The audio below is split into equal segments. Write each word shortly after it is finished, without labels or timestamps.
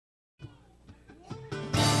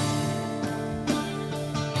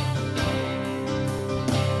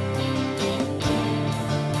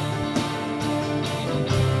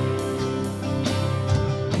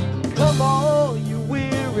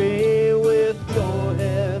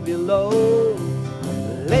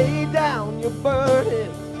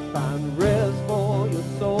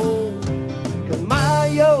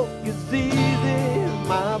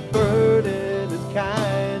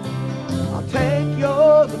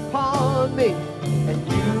me, and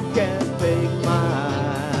you can take mine.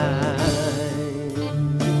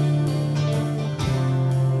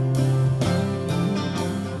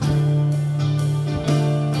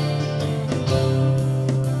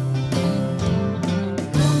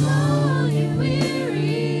 Come on, you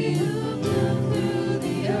weary who've moved through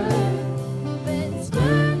the earth, been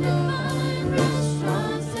spurned to find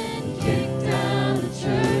restaurants and kicked out of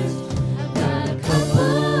church. I've got a couple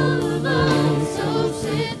of loaves, so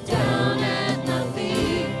sit down at my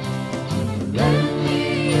feet. Lend me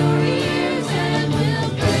your ears and we'll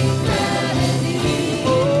break bread and eat.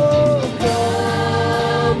 Oh,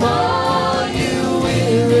 come on, you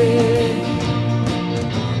weary.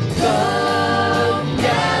 Come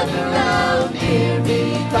gather round near me,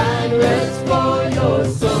 find rest for your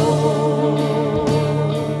soul.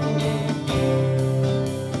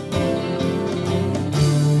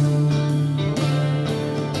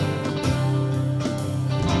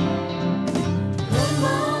 Come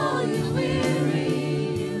on, you weary,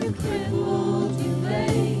 you crippled, you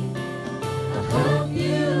lame. I'll help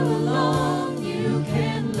you along, you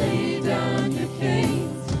can lay down your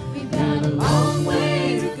canes. We've got a long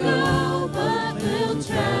way to go, but we'll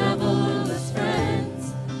travel as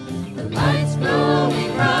friends. The light's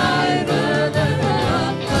growing brighter, the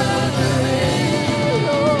upper end.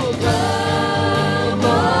 Oh, come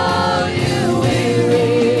on, you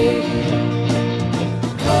weary.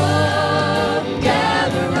 Come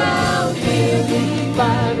gather round near me,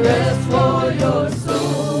 find rest for your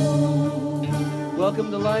soul. Welcome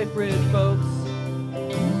to Life Bridge, folks.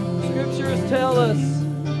 Scriptures tell us,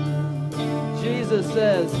 Jesus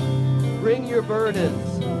says, bring your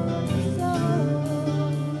burdens.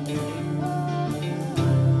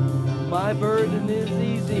 My burden is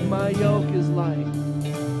easy, my yoke is light.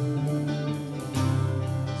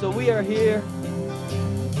 So we are here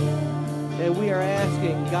and we are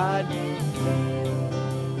asking, God,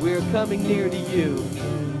 we are coming near to you.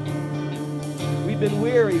 We've been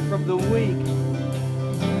weary from the week.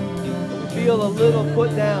 We feel a little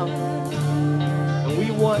put down. And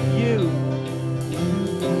we want you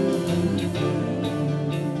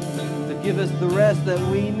to give us the rest that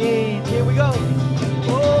we need. Here we go.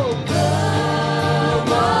 Oh,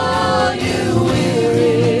 come on, you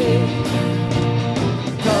weary.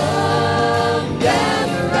 Come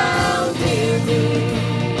gather round near me.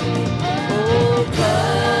 Oh,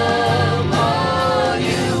 come on,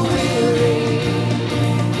 you weary.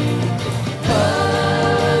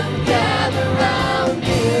 Come gather round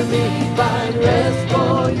near me. Find rest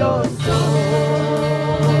for your soul.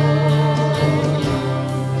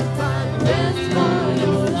 Find rest for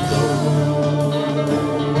your soul.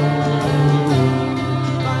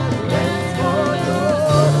 Find rest for your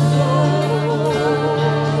soul.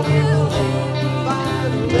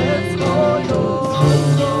 Find rest for your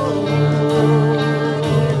soul.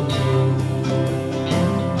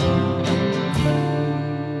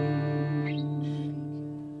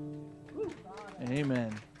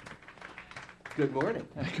 Amen. Good morning.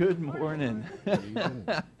 Good morning. That's a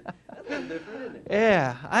little different, isn't it?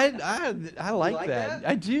 Yeah, I like like that. that?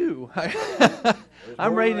 I do. I'm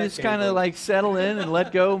more ready where to that just came kind of from. like settle in and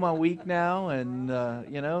let go of my week now. And,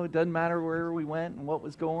 it doesn't matter where we went and what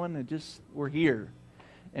was going. We're here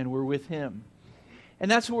and we're with Him. And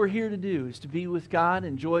that's what we're here to do, is to be with God,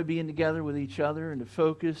 enjoy being together with each other, and to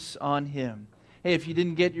focus on Him. Hey, if you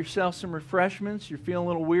didn't get yourself some refreshments, you're feeling a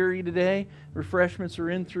little weary today, refreshments are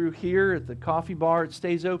in through here at the coffee bar. It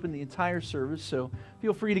stays open the entire service, so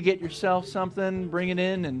feel free to get yourself something, bring it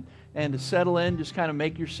in, and to settle in, just kind of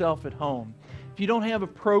make yourself at home. If you don't have a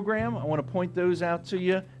program, I want to point those out to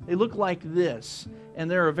you. They look like this, and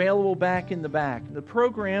they're available back in the back. The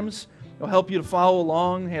programs will help you to follow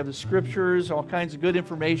along, have the scriptures, all kinds of good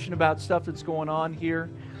information about stuff that's going on here.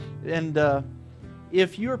 And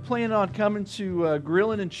if you're planning on coming to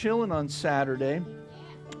Grilling and Chilling on Saturday,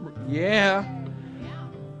 yeah,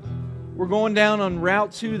 we're going down on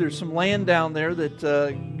Route 2. There's some land down there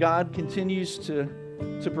that God continues to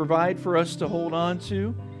provide for us to hold on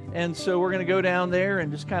to. And so we're going to go down there and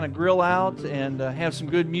just kind of grill out and have some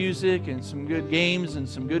good music and some good games and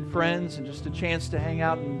some good friends and just a chance to hang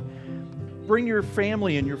out and bring your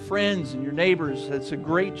family and your friends and your neighbors. It's a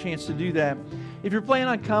great chance to do that. If you're planning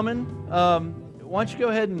on coming, why don't you go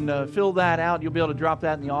ahead and fill that out. You'll be able to drop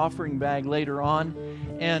that in the offering bag later on.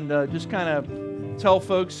 And just kind of tell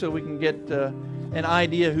folks so we can get an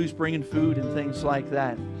idea who's bringing food and things like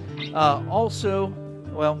that. Also,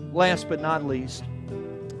 well, last but not least,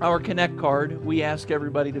 our Connect card we ask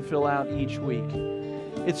everybody to fill out each week.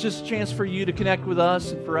 It's just a chance for you to connect with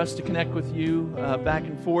us and for us to connect with you back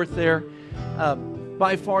and forth there.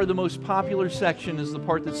 By far the most popular section is the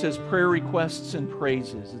part that says prayer requests and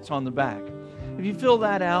praises. It's on the back. If you fill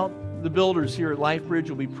that out, the builders here at LifeBridge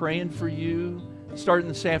will be praying for you starting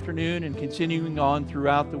this afternoon and continuing on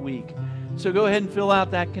throughout the week. So go ahead and fill out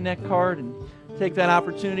that Connect card and take that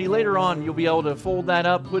opportunity. Later on, you'll be able to fold that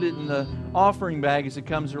up, put it in the offering bag as it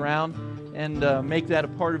comes around, and make that a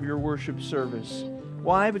part of your worship service.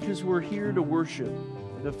 Why? Because we're here to worship,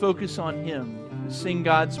 to focus on Him, to sing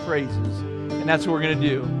God's praises. And that's what we're going to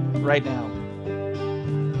do right now.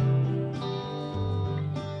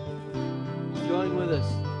 Join with us.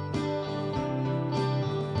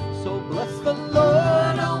 So bless the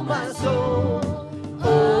Lord, oh my soul,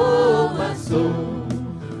 Oh, my soul,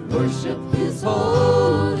 worship His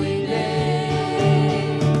holy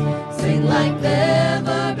name. Sing like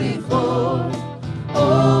never before.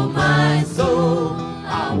 Oh, my soul,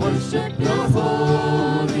 I worship Your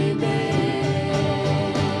holy name.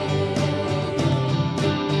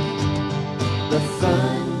 The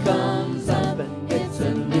sun comes up and it's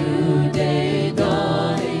a new day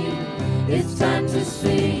dawning. It's time to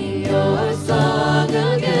sing Your song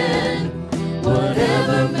again.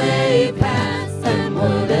 Whatever may pass and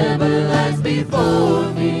whatever lies before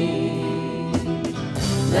me,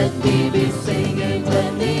 let me be singing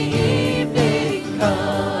when the evening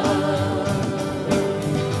comes.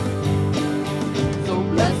 So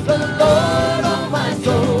bless the Lord, oh my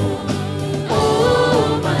soul,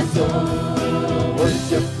 oh my soul,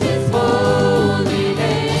 worship His holy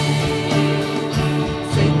name.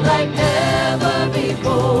 Sing like never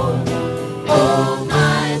before. Oh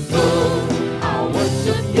my soul, I'll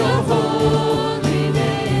worship Your holy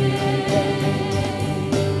name.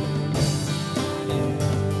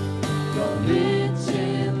 You're rich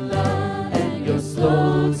in love and You're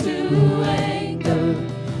slow to anger.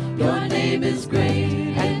 Your name is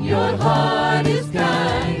great and Your heart is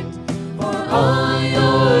kind. For all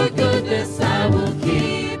Your goodness I will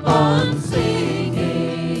keep on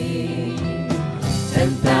singing.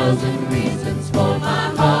 10,000 reasons for my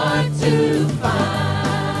heart to find.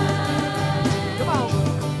 Come on.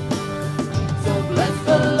 So bless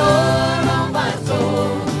the Lord, oh my soul,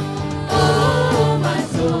 oh my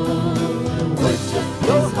soul, worship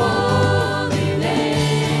His holy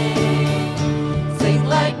name. Sing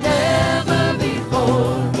like never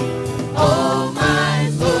before. Oh my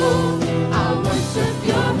soul, I'll worship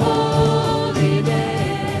Your holy name.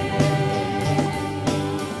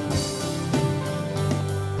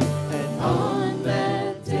 And on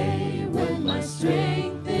that day when my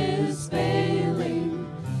strength is failing,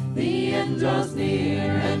 the end draws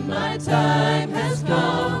near and my time has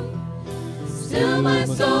come, still my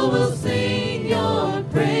soul will sing Your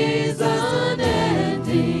praise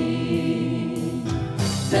unending.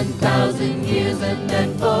 10,000 years and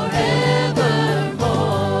then forevermore.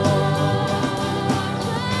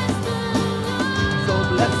 So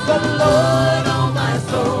bless the Lord, oh my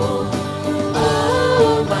soul,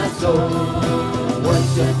 oh my soul,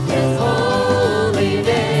 worship His holy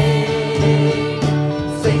name.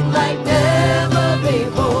 Sing like never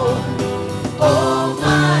before. Oh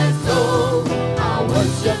my soul, I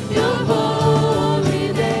worship Your holy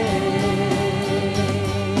name.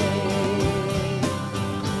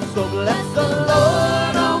 So bless the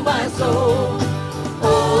Lord, oh my soul,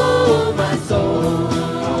 oh my soul,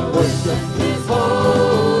 I worship His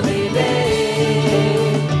holy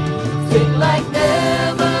name. Sing like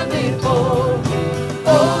never before.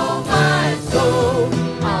 Oh my soul,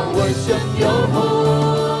 I worship Your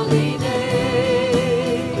holy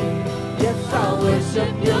name. Yes, I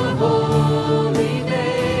worship Your holy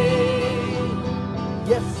name.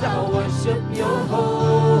 Yes, I worship Your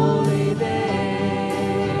holy name.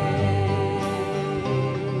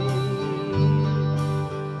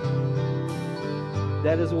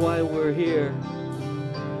 that is why we're here.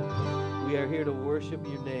 We are here to worship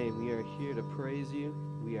Your name. We are here to praise You.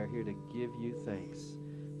 We are here to give You thanks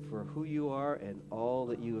for who You are and all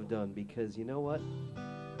that You have done. Because you know what?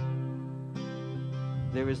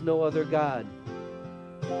 There is no other God.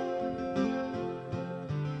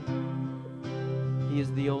 He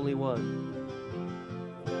is the only one.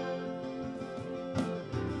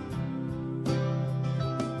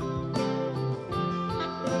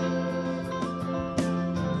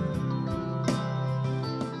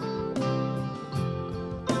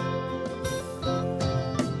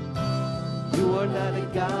 You are not a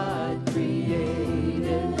God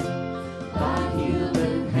created by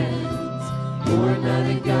human hands. You are not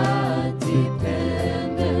a God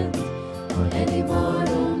dependent on any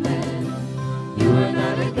mortal man. You are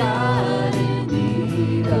not a God in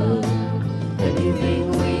need of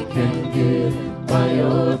anything we can give by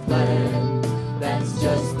Your plan. That's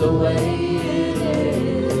just the way it is.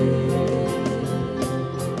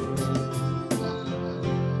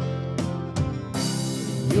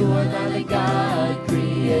 You are not a God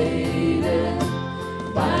created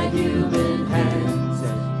by human hands.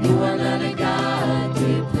 You are not a God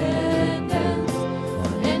dependent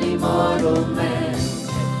on any mortal man.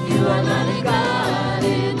 You are not a God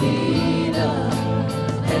in need of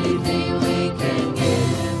anything we can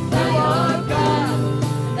give. You are God,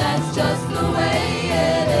 that's just the way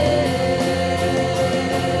it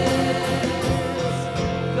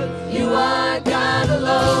is. You are God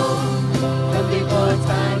alone from before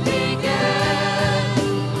time began.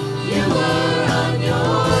 You were on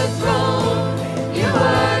your throne. You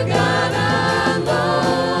are God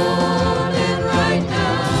alone. And right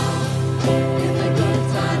now, in the good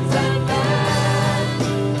times and bad,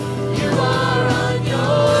 you are on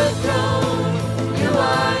your throne. You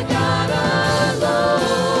are God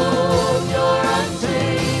alone. You're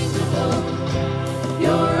unchangeable.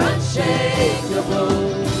 You're unshakable.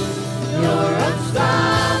 You're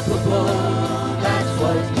unstoppable. That's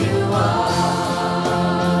what you are.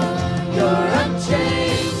 You're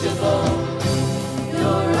unchangeable.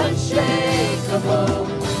 You're unshakable.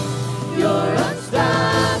 You're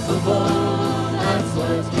unstoppable. That's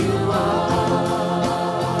what you are.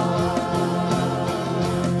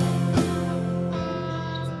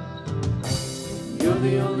 You're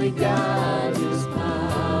the only God whose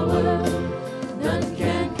power none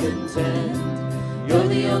can contend. You're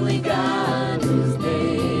the only God whose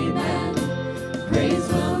name and praise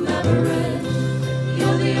will never end.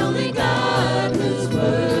 You're the only God who's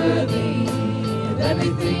worthy of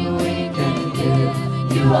everything we can give.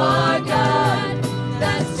 You are God,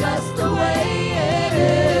 that's just the way it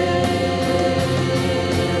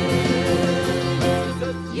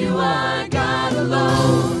is. You are God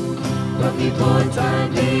alone from before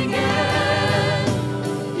time began.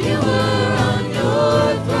 You were on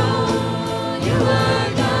your throne. You are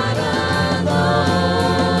God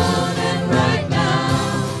alone. And right now,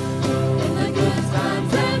 in the good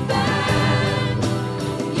times and bad,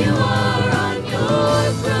 you are on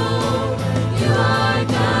your throne. You are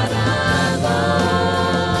God alone.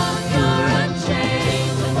 You're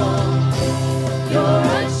unchangeable. You're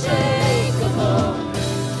unshakable.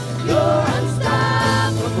 You're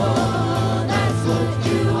unstoppable. That's what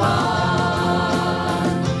you are.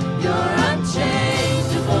 You're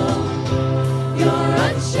unchangeable. You're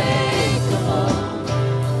unshakable.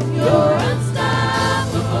 You're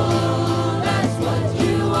unstoppable. That's what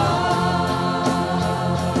you are.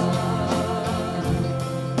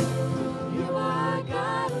 You are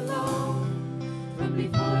God alone from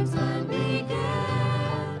before time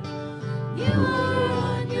began. You are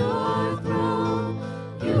on your throne.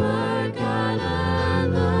 You are God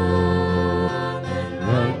alone. And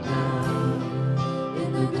right now, in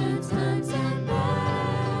the good times and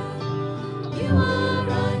bad, you are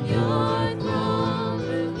on your throne.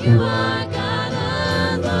 You are God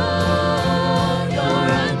alone. You're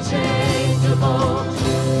unchangeable.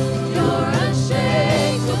 You're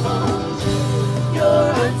unshakable.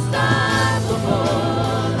 You're unstoppable.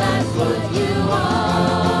 That's what you are.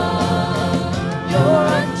 You're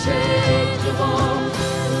unchangeable.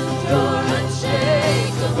 You're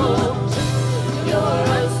unshakable. You're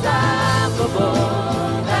unstoppable.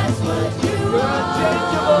 That's what you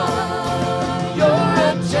are. You're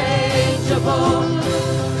unchangeable.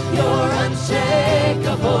 You're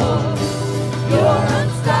unshakable. You're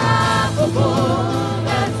unstoppable.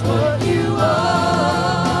 That's what you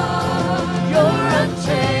are. You're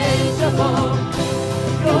unchangeable.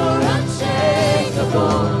 You're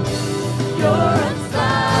unshakable. You're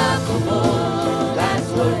unstoppable. That's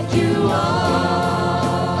what you are.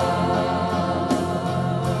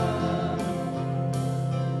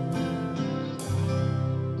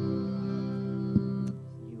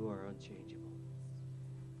 You are unchangeable.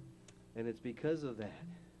 And it's because of that,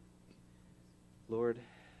 Lord,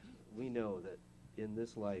 we know that in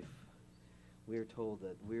this life we are told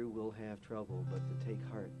that we will have trouble, but to take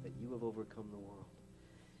heart, that you have overcome the world.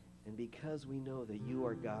 And because we know that you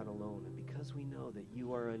are God alone, and because we know that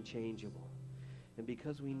you are unchangeable, and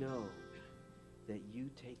because we know that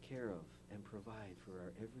you take care of and provide for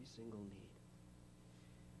our every single need,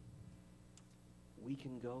 we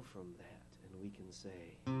can go from that and we can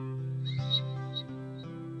say,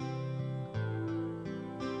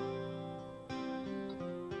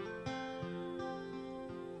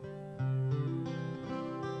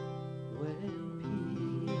 when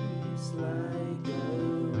peace like a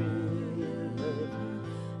river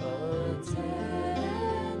attendeth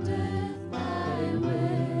my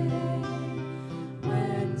way,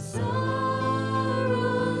 when sorrows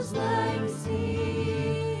like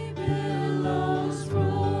sea billows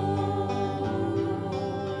roll,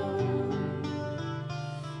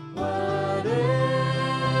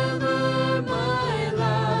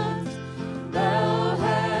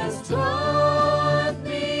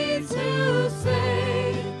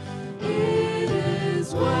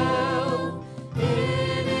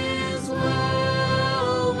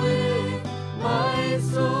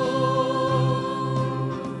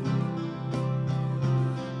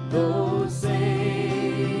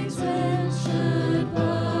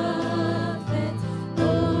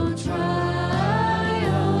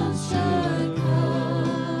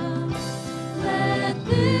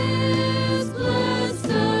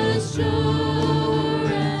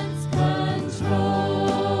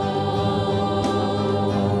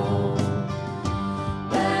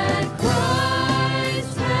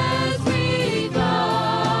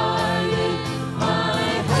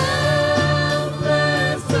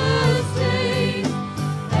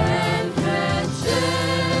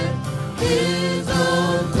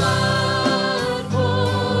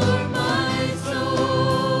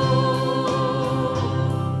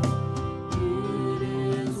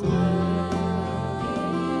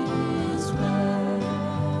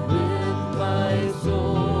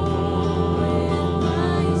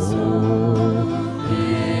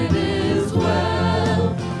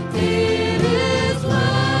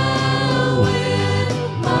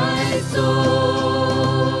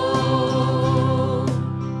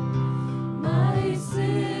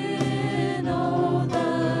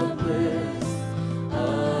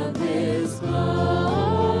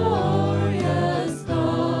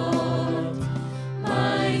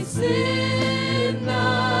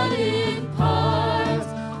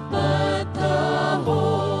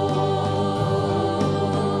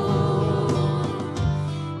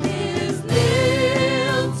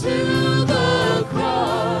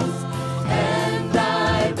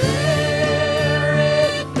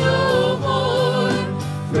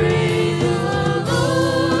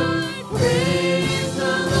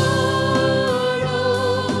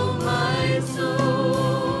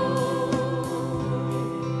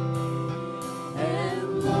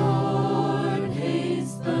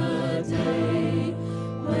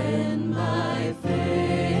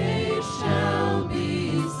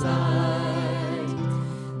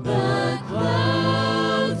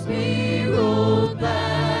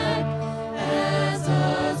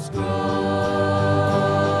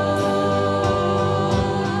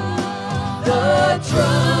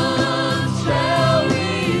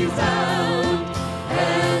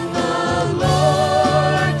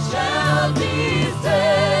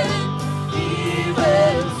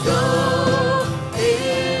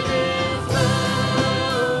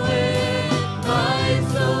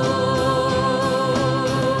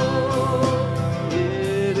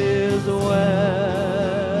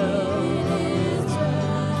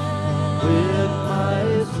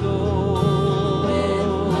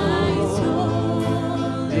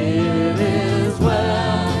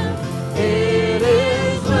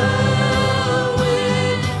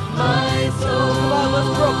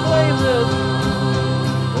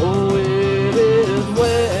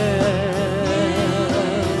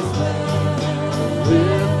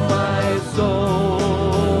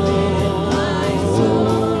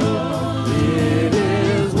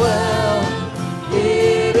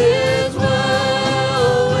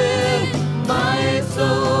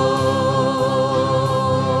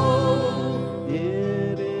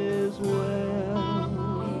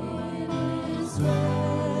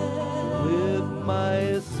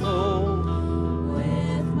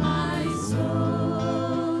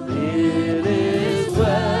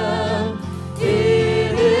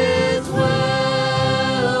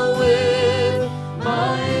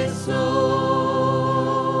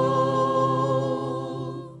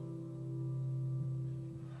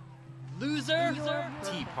 loser,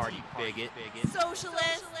 Tea Party bigot,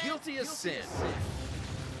 Socialist. guilty as sin.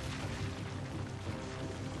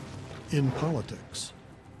 In politics,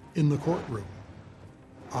 in the courtroom,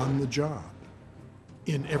 on the job,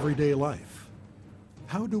 in everyday life.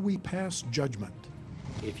 How do we pass judgment?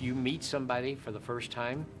 If you meet somebody for the first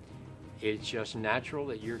time, it's just natural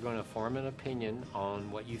that you're going to form an opinion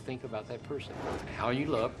on what you think about that person. How you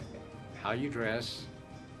look, how you dress,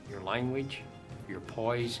 your language, your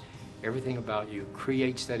poise, everything about you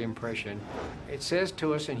creates that impression. It says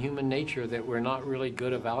to us in human nature that we're not really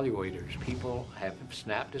good evaluators. People have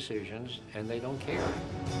snap decisions and they don't care.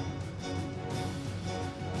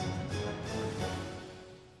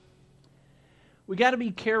 We got to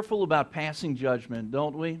be careful about passing judgment,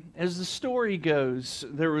 don't we? As the story goes,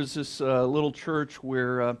 there was this little church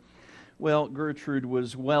where, Gertrude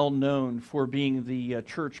was well known for being the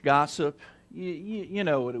church gossip. You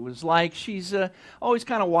know what it was like. She's always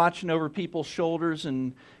kind of watching over people's shoulders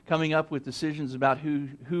and coming up with decisions about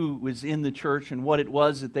who was in the church and what it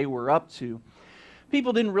was that they were up to.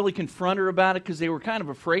 People didn't really confront her about it because they were kind of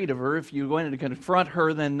afraid of her. If you were going to confront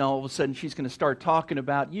her, then all of a sudden she's going to start talking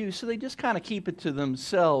about you. So they just kind of keep it to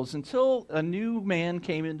themselves until a new man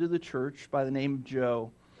came into the church by the name of Joe.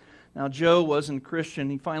 Now, Joe wasn't a Christian.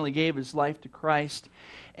 He finally gave his life to Christ.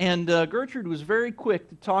 And Gertrude was very quick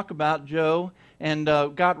to talk about Joe and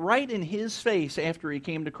got right in his face after he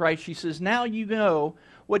came to Christ. She says, now you know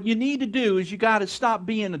what you need to do is you got to stop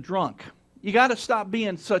being a drunk. You got to stop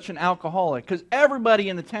being such an alcoholic because everybody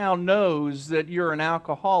in the town knows that you're an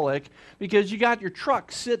alcoholic because you got your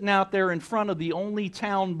truck sitting out there in front of the only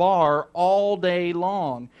town bar all day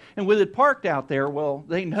long. And with it parked out there, well,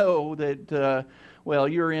 they know that,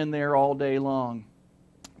 you're in there all day long.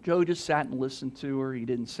 Joe just sat and listened to her. He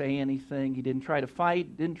didn't say anything. He didn't try to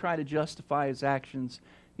fight, didn't try to justify his actions.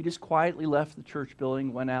 He just quietly left the church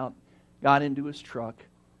building, went out, got into his truck,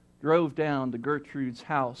 drove down to Gertrude's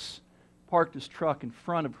house, parked his truck in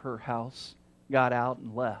front of her house, got out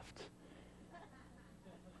and left.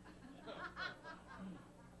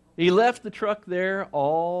 He left the truck there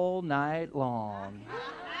all night long.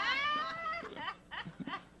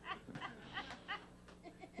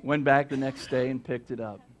 Went back the next day and picked it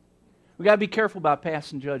up. We got to be careful about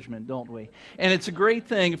passing judgment, don't we? And it's a great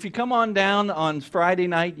thing. If you come on down on Friday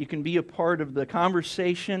night, you can be a part of the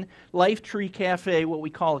Conversation Life Tree Cafe, what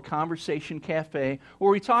we call a Conversation Cafe,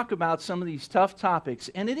 where we talk about some of these tough topics.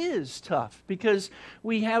 And it is tough because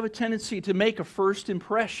we have a tendency to make a first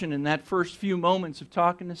impression in that first few moments of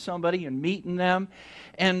talking to somebody and meeting them.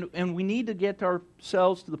 And we need to get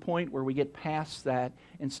ourselves to the point where we get past that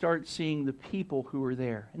and start seeing the people who are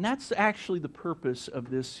there. And that's actually the purpose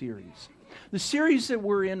of this series. The series that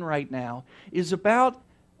we're in right now is about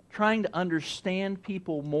trying to understand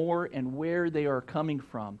people more and where they are coming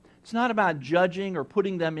from. It's not about judging or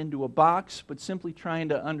putting them into a box, but simply trying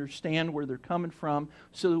to understand where they're coming from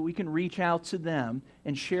so that we can reach out to them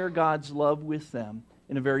and share God's love with them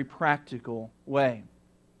in a very practical way.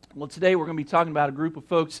 Well, today we're going to be talking about a group of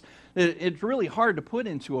folks that it's really hard to put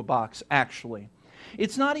into a box, actually.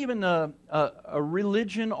 It's not even a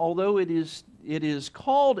religion, although it is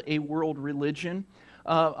called a world religion.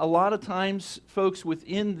 A lot of times, folks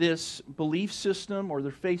within this belief system or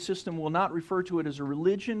their faith system will not refer to it as a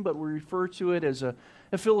religion, but will refer to it as a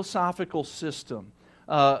philosophical system,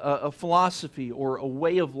 a philosophy or a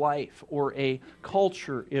way of life or a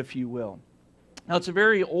culture, if you will. Now, it's a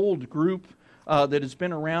very old group that has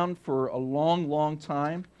been around for a long, long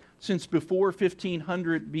time, since before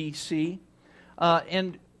 1500 BC.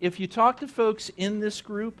 And if you talk to folks in this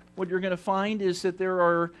group, what you're going to find is that there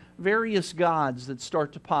are various gods that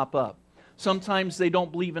start to pop up. Sometimes they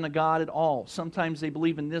don't believe in a god at all. Sometimes they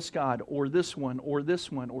believe in this god or this one or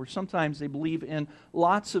this one, or sometimes they believe in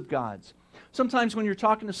lots of gods. Sometimes when you're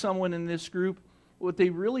talking to someone in this group, what they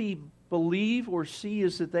really believe or see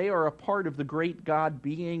is that they are a part of the great God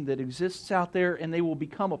being that exists out there, and they will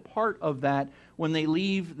become a part of that when they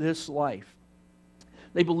leave this life.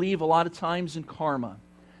 They believe a lot of times in karma.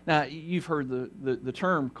 Now, you've heard the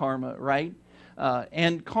term karma, right?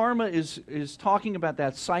 And karma is talking about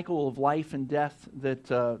that cycle of life and death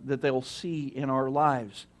that they'll see in our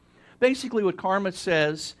lives. Basically, what karma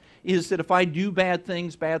says is that if I do bad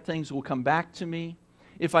things will come back to me.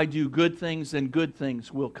 If I do good things, then good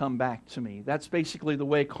things will come back to me. That's basically the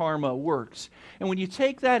way karma works. And when you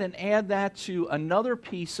take that and add that to another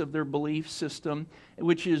piece of their belief system,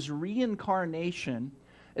 which is reincarnation,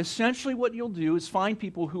 essentially what you'll do is find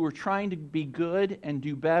people who are trying to be good and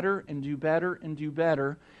do better and do better and do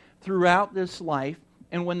better throughout this life,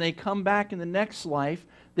 And when they come back in the next life,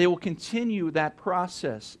 they will continue that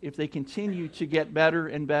process. If they continue to get better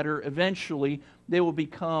and better, eventually they will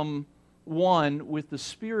become one with the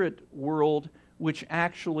spirit world, which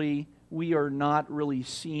actually we are not really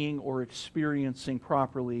seeing or experiencing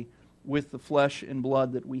properly with the flesh and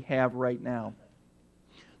blood that we have right now.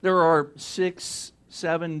 There are 6,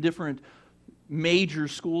 7 different major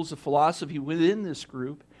schools of philosophy within this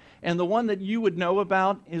group. And the one that you would know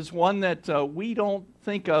about is one that we don't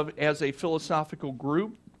think of as a philosophical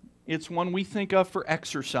group. It's one we think of for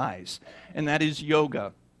exercise, and that is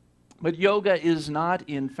yoga. But yoga is not,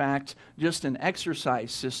 in fact, just an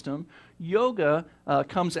exercise system. Yoga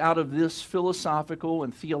comes out of this philosophical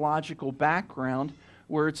and theological background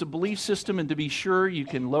where it's a belief system, and to be sure, you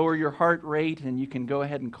can lower your heart rate and you can go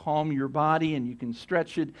ahead and calm your body and you can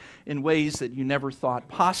stretch it in ways that you never thought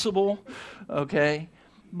possible, okay?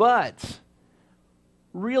 But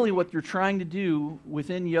really what you're trying to do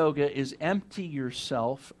within yoga is empty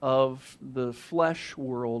yourself of the flesh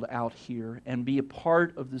world out here and be a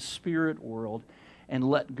part of the spirit world and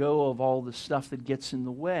let go of all the stuff that gets in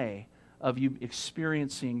the way of you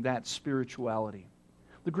experiencing that spirituality.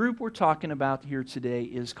 The group we're talking about here today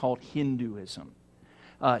is called Hinduism.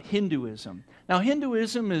 Hinduism. Now,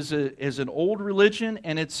 Hinduism is an old religion,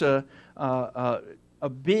 and it's a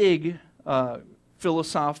big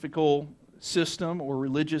philosophical system or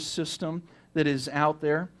religious system that is out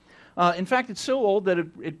there. In fact, it's so old that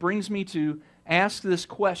it brings me to ask this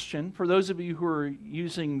question. For those of you who are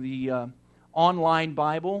using the online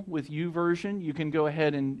Bible with YouVersion, you can go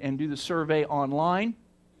ahead and do the survey online.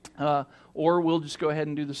 Or we'll just go ahead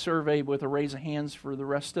and do the survey with a raise of hands for the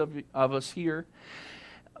rest of us here.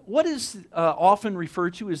 What is often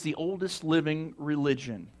referred to as the oldest living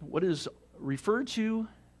religion? What is referred to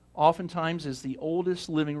oftentimes as the oldest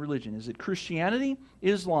living religion? Is it Christianity,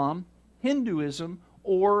 Islam, Hinduism,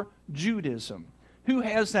 or Judaism? Who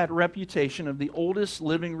has that reputation of the oldest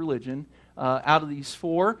living religion out of these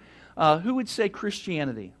four? Who would say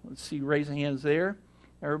Christianity? Let's see, raise of hands there.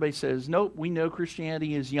 Everybody says, nope, we know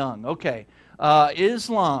Christianity is young. Okay.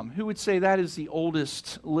 Islam, who would say that is the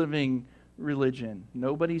oldest living religion?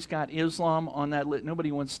 Nobody's got Islam on that list.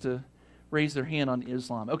 Nobody wants to raise their hand on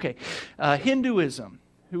Islam. Okay. Hinduism,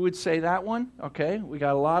 who would say that one? Okay. We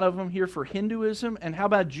got a lot of them here for Hinduism. And how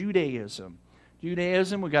about Judaism?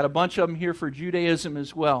 Judaism, we got a bunch of them here for Judaism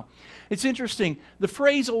as well. It's interesting. The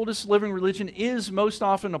phrase oldest living religion is most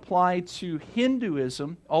often applied to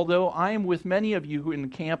Hinduism, although I am with many of you who are in the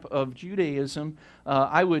camp of Judaism.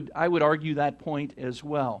 I would argue that point as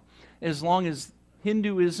well. As long as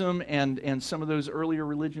Hinduism and some of those earlier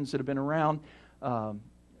religions that have been around,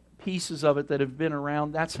 pieces of it that have been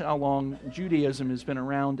around, that's how long Judaism has been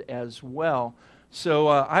around as well. So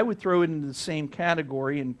I would throw it into the same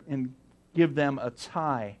category and give them a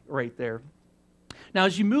tie right there. Now,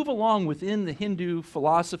 as you move along within the Hindu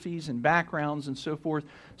philosophies and backgrounds and so forth,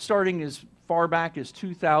 starting as far back as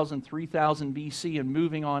 2000, 3000 BC and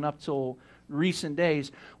moving on up till recent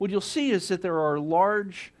days, what you'll see is that there are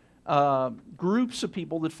large groups of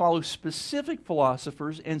people that follow specific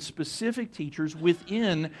philosophers and specific teachers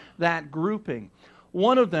within that grouping.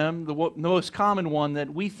 One of them, the most common one that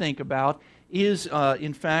we think about, is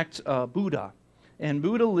in fact Buddha. And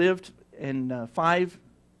Buddha lived in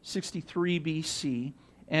 563 BC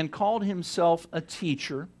and called himself a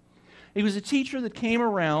teacher. He was a teacher that came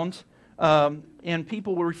around and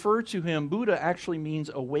people will refer to him. Buddha actually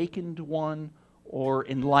means awakened one or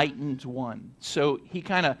enlightened one. So he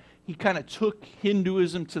kind of took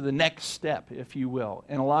Hinduism to the next step, if you will.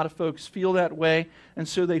 And a lot of folks feel that way, and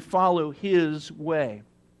so they follow his way.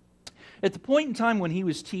 At the point in time when he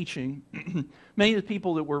was teaching, many of the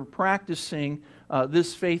people that were practicing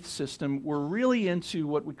this faith system were really into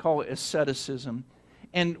what we call asceticism.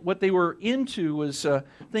 And what they were into was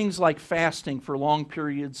things like fasting for long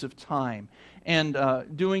periods of time and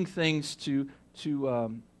doing things to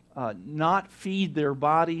not feed their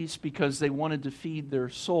bodies because they wanted to feed their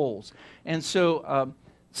souls. And so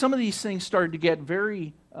some of these things started to get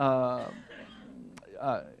very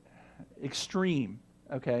extreme.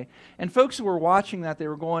 Okay, and folks who were watching that, they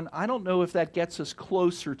were going, I don't know if that gets us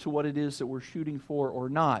closer to what it is that we're shooting for or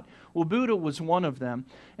not. Well, Buddha was one of them,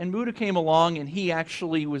 and Buddha came along and he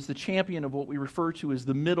actually was the champion of what we refer to as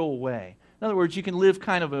the middle way. In other words, you can live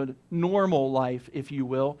kind of a normal life, if you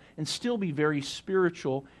will, and still be very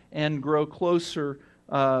spiritual and grow closer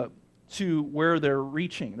to where they're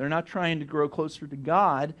reaching. They're not trying to grow closer to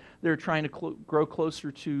God, they're trying to grow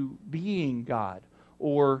closer to being God,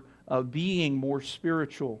 or being more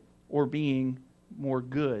spiritual, or being more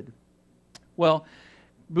good. Well,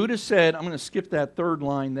 Buddha said, I'm going to skip that third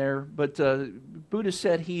line there, but Buddha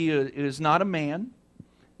said he is not a man.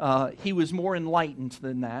 He was more enlightened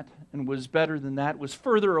than that and was better than that, was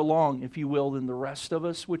further along, if you will, than the rest of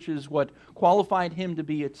us, which is what qualified him to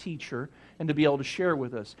be a teacher and to be able to share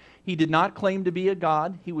with us. He did not claim to be a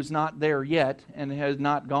god. He was not there yet and has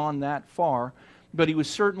not gone that far, but he was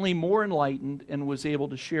certainly more enlightened and was able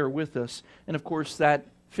to share with us. And of course, that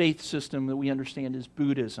faith system that we understand is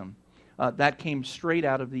Buddhism. That came straight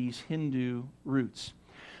out of these Hindu roots.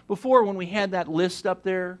 Before, when we had that list up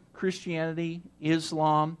there, Christianity,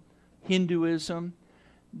 Islam, Hinduism,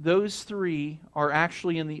 those three are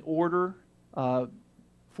actually in the order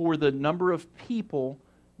for the number of people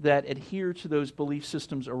that adhere to those belief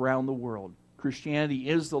systems around the world. Christianity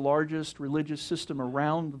is the largest religious system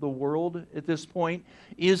around the world at this point.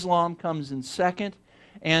 Islam comes in second,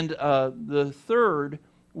 and the third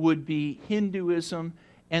would be Hinduism,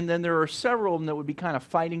 and then there are several of them that would be kind of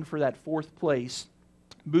fighting for that fourth place.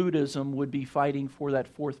 Buddhism would be fighting for that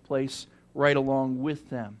fourth place right along with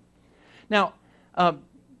them. Now,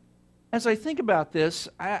 as I think about this,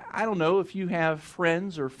 I don't know if you have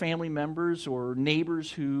friends or family members or neighbors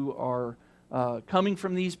who are coming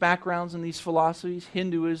from these backgrounds and these philosophies,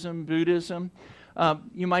 Hinduism, Buddhism.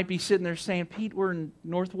 You might be sitting there saying, Pete, we're in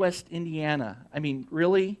Northwest Indiana. I mean,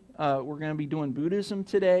 really? We're going to be doing Buddhism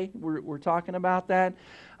today? We're talking about that?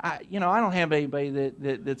 I don't have anybody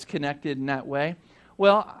that's connected in that way.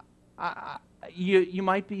 Well, you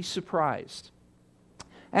might be surprised.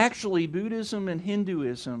 Actually, Buddhism and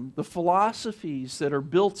Hinduism, the philosophies that are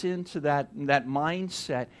built into that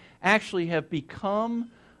mindset, actually have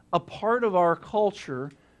become a part of our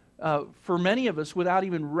culture for many of us without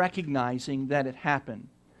even recognizing that it happened.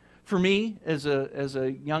 For me, as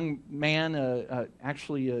a young man,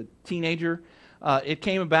 actually a teenager, it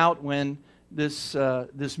came about when this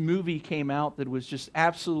movie came out that was just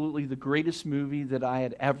absolutely the greatest movie that I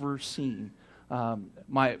had ever seen.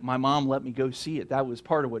 My mom let me go see it. That was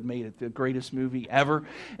part of what made it the greatest movie ever.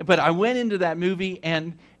 But I went into that movie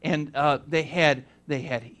and they had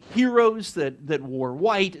heroes that wore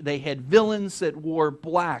white. They had villains that wore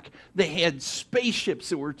black. They had spaceships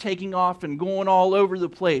that were taking off and going all over the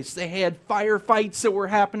place. They had firefights that were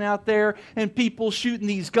happening out there and people shooting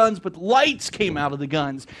these guns, but lights came out of the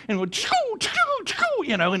guns and would choo, choo, choo,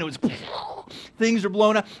 and it was things are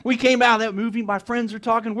blown up. We came out of that movie. My friends are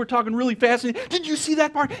talking. We're talking really fast. And, did you see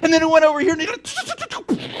that part? And then it went over here. And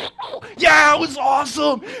yeah, it was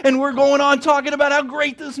awesome. And we're going on talking about how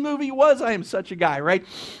great this movie was. I am such a guy, right?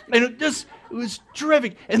 And it was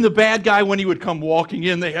terrific. And the bad guy, when he would come walking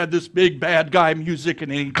in, they had this big bad guy music.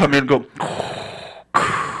 And then he'd come in and go.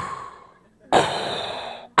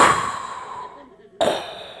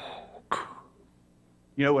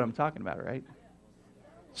 You know what I'm talking about, right?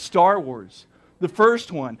 Star Wars. The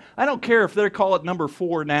first one. I don't care if they call it number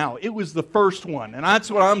 4 now. It was the first one, and that's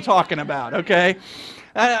what I'm talking about, okay?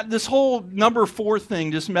 This whole number 4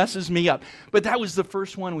 thing just messes me up. But that was the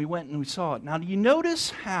first one. We went and we saw it. Now, do you notice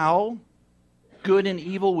how good and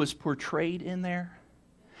evil was portrayed in there?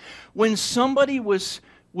 When somebody was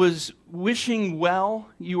wishing well,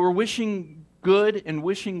 you were wishing good and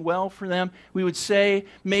wishing well for them, we would say,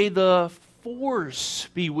 may the Force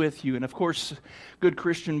be with you. And of course, good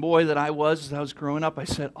Christian boy that I was as I was growing up, I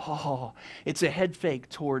said, oh, it's a head fake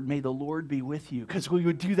toward may the Lord be with you, because we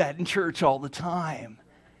would do that in church all the time.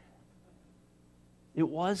 It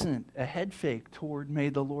wasn't a head fake toward may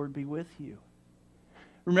the Lord be with you.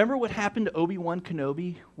 Remember what happened to Obi-Wan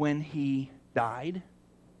Kenobi when he died?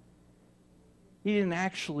 He didn't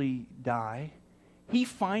actually die. He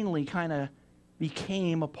finally kind of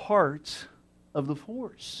became a part of the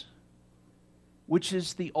Force, which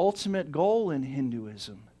is the ultimate goal in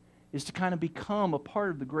Hinduism, is to kind of become a part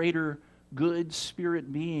of the greater good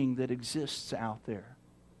spirit being that exists out there.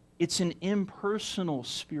 It's an impersonal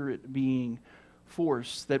spirit being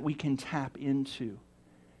force that we can tap into.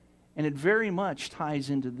 And it very much ties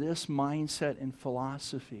into this mindset and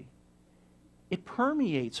philosophy. It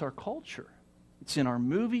permeates our culture. It's in our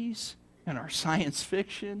movies, in our science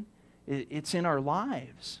fiction. It's in our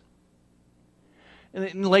lives. And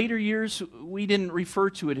in later years, we didn't refer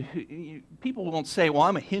to it. People won't say, well,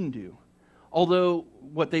 I'm a Hindu. Although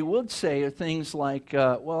what they would say are things like,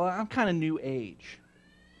 well, I'm kind of New Age,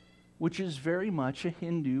 which is very much a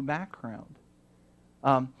Hindu background.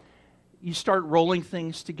 You start rolling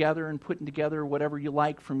things together and putting together whatever you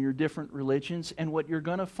like from your different religions, and what you're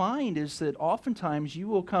going to find is that oftentimes you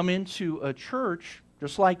will come into a church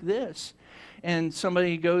just like this, and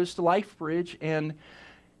somebody goes to LifeBridge and,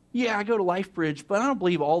 yeah, I go to LifeBridge, but I don't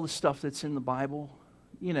believe all the stuff that's in the Bible.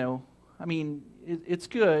 I mean, it's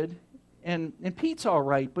good. And Pete's all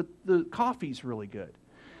right, but the coffee's really good.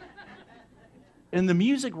 And the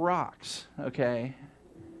music rocks, okay?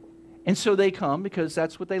 And so they come because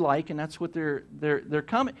that's what they like and that's what they're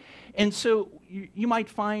coming. And so you might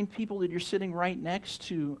find people that you're sitting right next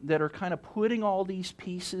to that are kind of putting all these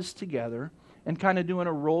pieces together and kind of doing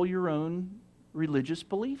a roll your own religious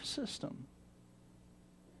belief system.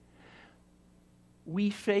 We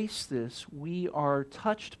face this, we are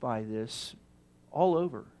touched by this all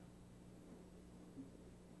over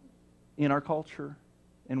in our culture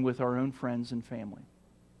and with our own friends and family.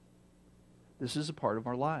 This is a part of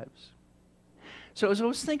our lives. So as I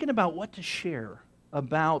was thinking about what to share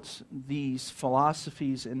about these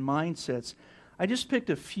philosophies and mindsets, I just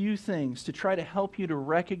picked a few things to try to help you to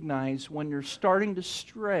recognize when you're starting to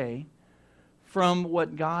stray from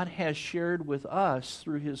what God has shared with us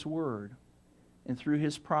through His Word and through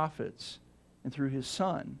His prophets and through His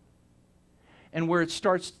Son, and where it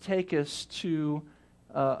starts to take us to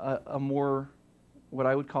a more, what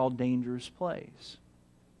I would call, dangerous place.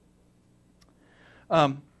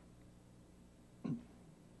 All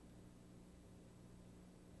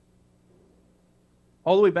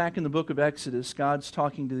the way back in the book of Exodus, God's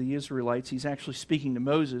talking to the Israelites. He's actually speaking to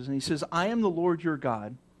Moses, and He says, I am the Lord your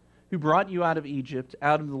God, who brought you out of Egypt,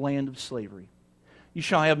 out of the land of slavery. You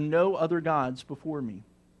shall have no other gods before me.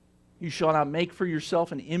 You shall not make for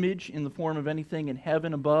yourself an image in the form of anything in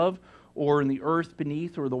heaven above, or in the earth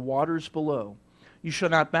beneath, or the waters below. You shall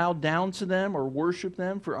not bow down to them or worship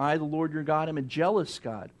them, for I, the Lord your God, am a jealous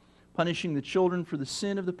God, punishing the children for the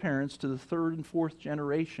sin of the parents to the third and fourth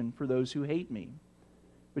generation for those who hate me,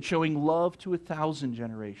 but showing love to 1,000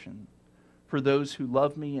 generations for those who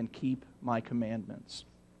love me and keep my commandments.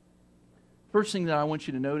 First thing that I want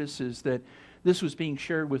you to notice is that this was being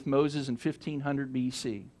shared with Moses in 1500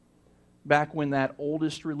 BC, back when that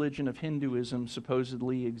oldest religion of Hinduism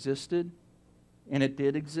supposedly existed, and it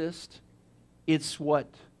did exist. It's what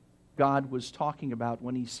God was talking about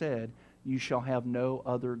when He said, you shall have no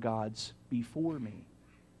other gods before me.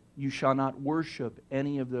 You shall not worship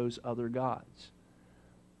any of those other gods.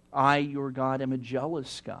 I, your God, am a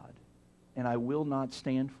jealous God, and I will not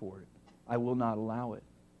stand for it. I will not allow it.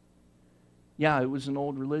 Yeah, it was an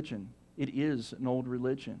old religion. It is an old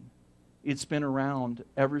religion. It's been around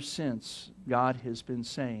ever since God has been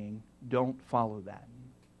saying, don't follow that.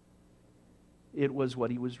 It was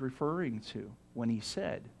what He was referring to when He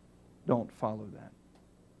said, don't follow that.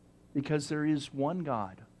 Because there is one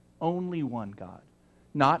God, only one God.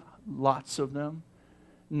 Not lots of them,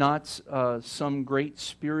 not some great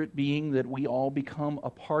spirit being that we all become a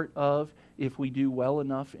part of if we do well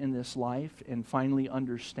enough in this life and finally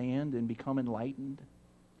understand and become enlightened.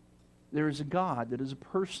 There is a God that is a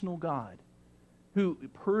personal God who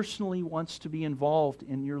personally wants to be involved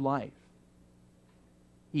in your life.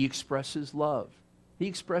 He expresses love. He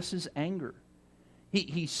expresses anger.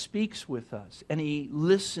 He speaks with us and He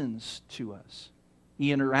listens to us. He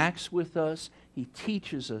interacts with us. He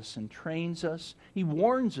teaches us and trains us. He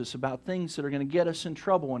warns us about things that are going to get us in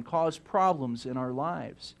trouble and cause problems in our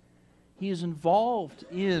lives. He is involved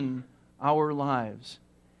in our lives.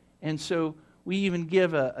 And so we even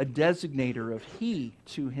give a designator of He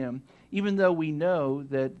to Him, even though we know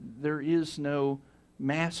that there is no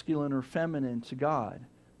masculine or feminine to God.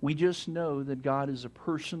 We just know that God is a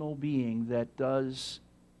personal being that does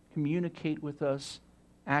communicate with us,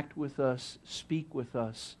 act with us, speak with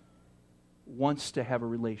us, wants to have a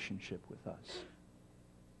relationship with us.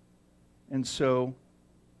 And so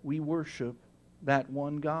we worship that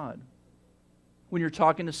one God. When you're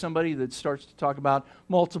talking to somebody that starts to talk about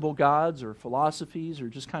multiple gods or philosophies or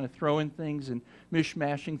just kind of throwing things and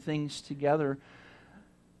mishmashing things together,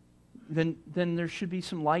 then there should be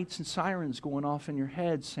some lights and sirens going off in your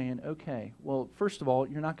head saying, okay, well, first of all,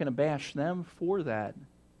 you're not going to bash them for that,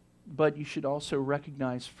 but you should also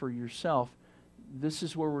recognize for yourself, this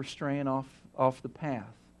is where we're straying off the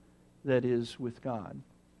path that is with God.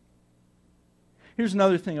 Here's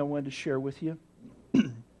another thing I wanted to share with you.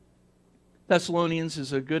 Thessalonians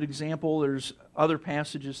is a good example. There's other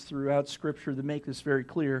passages throughout Scripture that make this very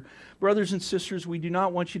clear. Brothers and sisters, we do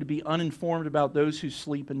not want you to be uninformed about those who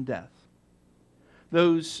sleep in death.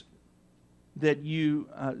 Those that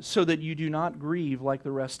so that you do not grieve like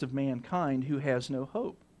the rest of mankind who has no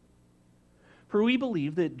hope. For we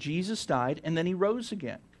believe that Jesus died and then He rose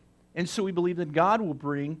again. And so we believe that God will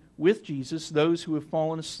bring with Jesus those who have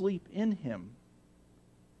fallen asleep in Him.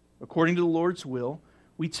 According to the Lord's will,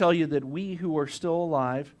 we tell you that we who are still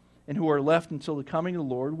alive and who are left until the coming of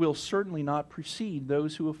the Lord will certainly not precede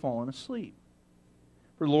those who have fallen asleep.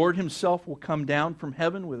 For the Lord Himself will come down from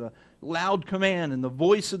heaven with a loud command and the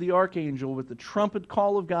voice of the archangel with the trumpet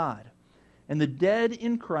call of God. And the dead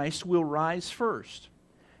in Christ will rise first.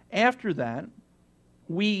 After that,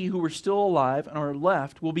 we who are still alive and are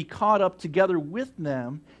left will be caught up together with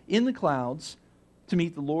them in the clouds to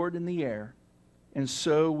meet the Lord in the air. And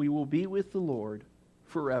so we will be with the Lord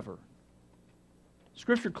forever.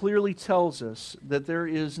 Scripture clearly tells us that there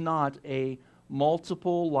is not a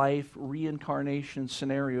multiple life reincarnation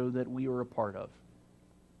scenario that we are a part of.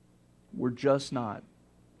 We're just not.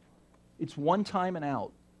 It's one time and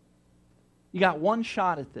out. You got one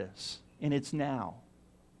shot at this, and it's now.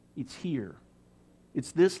 It's here.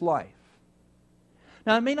 It's this life.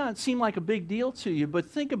 Now, it may not seem like a big deal to you, but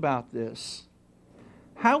think about this.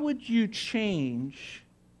 How would you change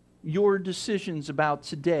your decisions about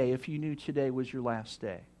today if you knew today was your last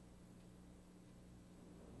day?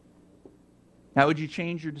 How would you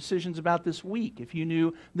change your decisions about this week if you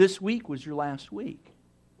knew this week was your last week?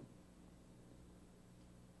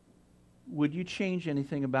 Would you change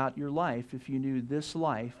anything about your life if you knew this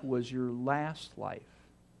life was your last life?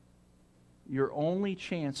 Your only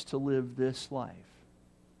chance to live this life.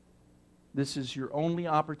 This is your only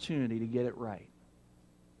opportunity to get it right.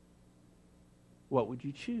 What would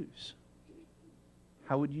you choose?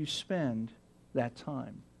 How would you spend that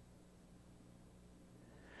time?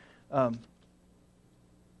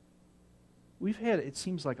 We've had, it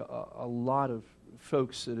seems like a lot of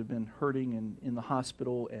folks that have been hurting in the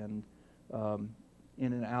hospital and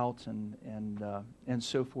in and out and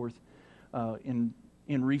so forth in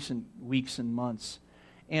recent weeks and months.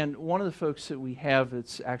 And one of the folks that we have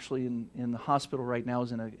that's actually in the hospital right now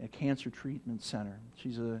is in a cancer treatment center.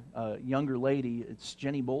 She's a younger lady. It's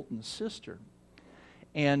Jenny Bolton's sister.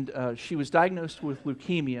 And she was diagnosed with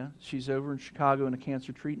leukemia. She's over in Chicago in a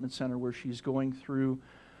cancer treatment center where she's going through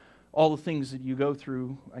all the things that you go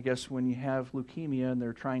through, I guess, when you have leukemia, and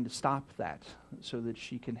they're trying to stop that so that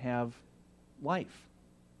she can have life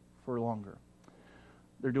for longer.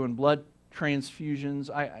 They're doing blood transfusions,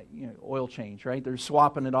 oil change, right? They're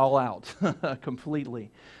swapping it all out completely.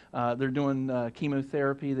 They're doing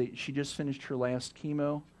chemotherapy. She just finished her last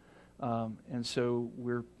chemo, and so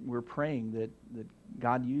we're praying that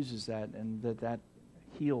God uses that and that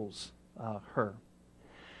heals her.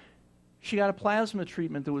 She got a plasma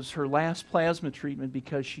treatment that was her last plasma treatment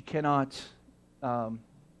because she cannot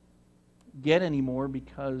get any more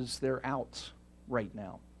because they're out right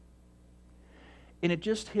now. And it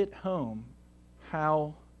just hit home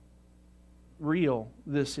how real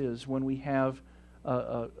this is when we have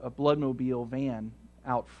a bloodmobile van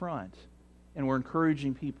out front and we're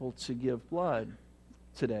encouraging people to give blood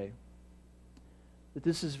today. That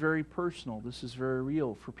this is very personal. This is very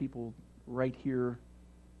real for people right here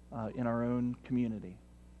in our own community,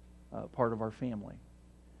 part of our family.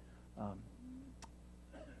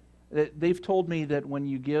 They've told me that when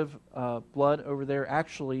you give blood over there,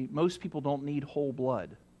 actually, most people don't need whole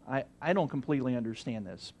blood. I don't completely understand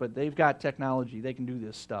this, but they've got technology. They can do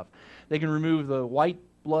this stuff. They can remove the white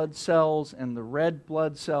blood cells and the red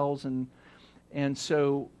blood cells, and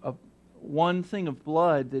so one thing of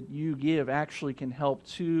blood that you give actually can help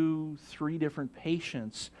 2-3 different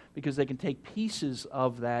patients because they can take pieces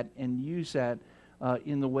of that and use that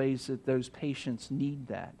in the ways that those patients need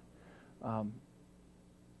that.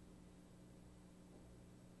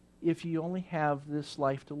 If you only have this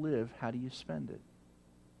life to live, how do you spend it?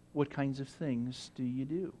 What kinds of things do you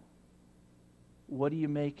do? What do you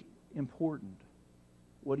make important?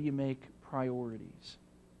 What do you make priorities?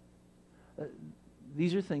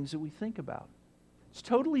 These are things that we think about. It's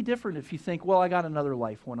totally different if you think, well, I got another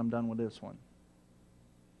life when I'm done with this one.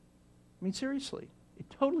 I mean, seriously, it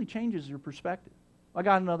totally changes your perspective. I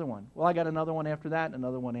got another one. Well, I got another one after that and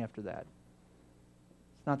another one after that.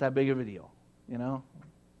 It's not that big of a deal, you know?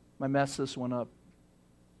 I messed this one up.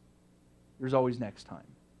 There's always next time.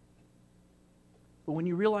 But when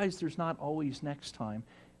you realize there's not always next time,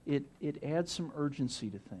 it adds some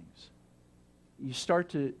urgency to things. You start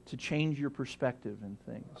to change your perspective in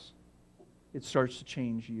things. It starts to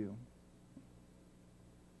change you.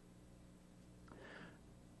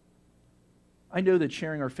 I know that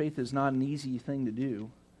sharing our faith is not an easy thing to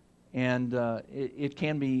do, and it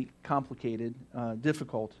can be complicated,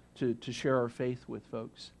 difficult to share our faith with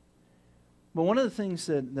folks. But one of the things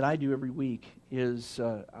that I do every week is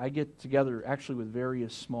I get together actually with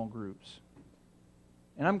various small groups.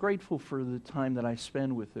 And I'm grateful for the time that I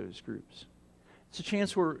spend with those groups. It's a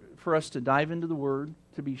chance for us to dive into the Word,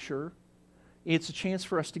 to be sure. It's a chance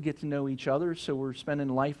for us to get to know each other, so we're spending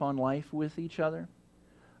life on life with each other.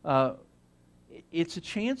 It's a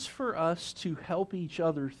chance for us to help each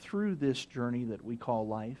other through this journey that we call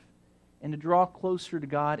life and to draw closer to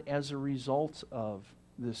God as a result of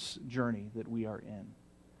this journey that we are in.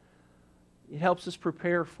 It helps us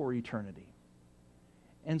prepare for eternity.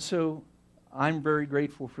 And so I'm very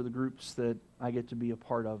grateful for the groups that I get to be a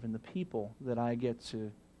part of and the people that I get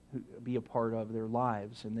to be a part of their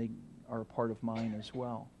lives, and they are a part of mine as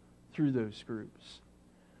well through those groups.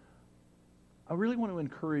 I really want to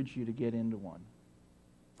encourage you to get into one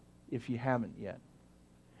if you haven't yet.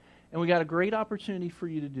 And we got a great opportunity for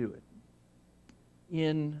you to do it.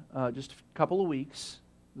 In just a couple of weeks,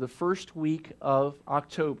 the first week of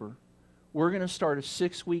October, we're going to start a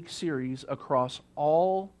 6-week series across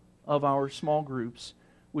all of our small groups,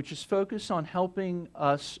 which is focused on helping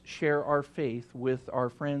us share our faith with our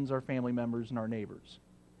friends, our family members, and our neighbors.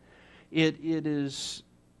 It is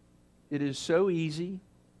so easy.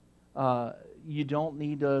 You don't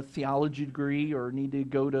need a theology degree or need to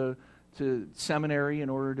go to seminary in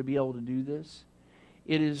order to be able to do this.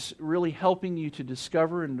 It is really helping you to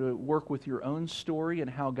discover and to work with your own story and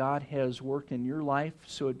how God has worked in your life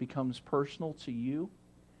so it becomes personal to you.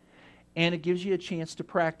 And it gives you a chance to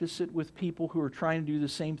practice it with people who are trying to do the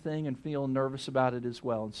same thing and feel nervous about it as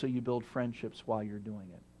well. And so you build friendships while you're doing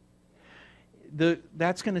it.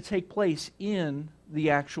 That's going to take place in the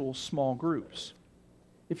actual small groups.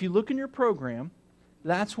 If you look in your program,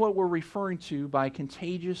 that's what we're referring to by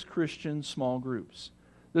contagious Christian small groups.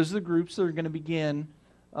 Those are the groups that are going to begin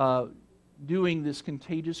doing this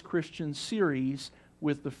contagious Christian series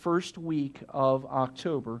with the first week of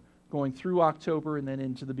October, going through October and then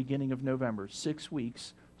into the beginning of November. 6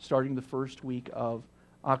 weeks, starting the first week of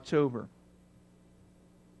October.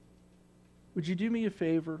 Would you do me a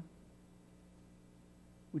favor?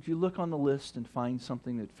 Would you look on the list and find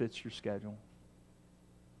something that fits your schedule?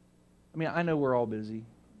 I mean, I know we're all busy,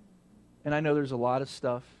 and I know there's a lot of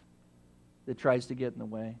stuff that tries to get in the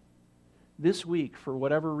way. This week, for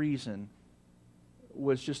whatever reason,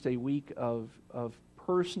 was just a week of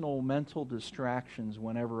personal mental distractions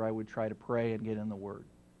whenever I would try to pray and get in the Word.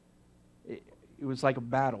 It was like a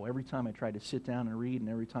battle every time I tried to sit down and read and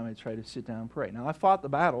every time I tried to sit down and pray. Now, I fought the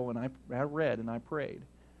battle and I read and I prayed.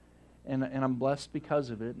 And I'm blessed because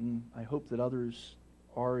of it, and I hope that others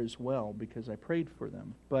are as well because I prayed for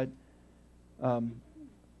them. But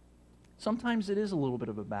sometimes it is a little bit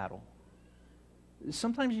of a battle.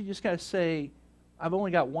 Sometimes you just got to say, I've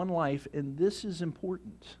only got one life, and this is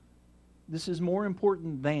important. This is more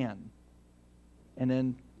important than. And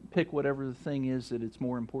then pick whatever the thing is that it's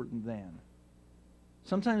more important than.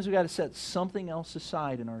 Sometimes we've got to set something else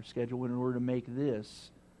aside in our schedule in order to make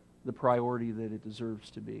this the priority that it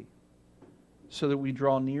deserves to be, so that we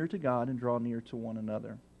draw near to God and draw near to one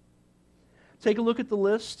another. Take a look at the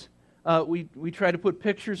list. We try to put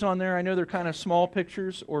pictures on there. I know they're kind of small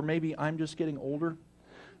pictures, or maybe I'm just getting older,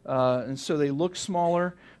 and so they look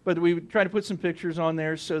smaller. But we try to put some pictures on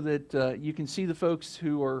there so that you can see the folks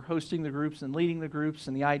who are hosting the groups and leading the groups.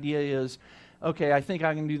 And the idea is, okay, I think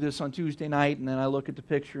I can do this on Tuesday night, and then I look at the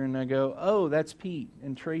picture and I go, oh, that's Pete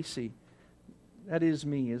and Tracy. That is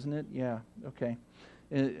me, isn't it? Yeah, okay.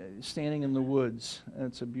 Standing in the woods.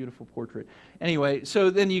 That's a beautiful portrait. Anyway, so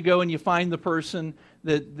then you go and you find the person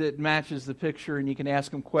that matches the picture, and you can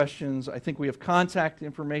ask them questions. I think we have contact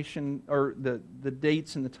information, or the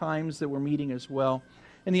dates and the times that we're meeting as well.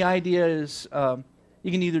 And the idea is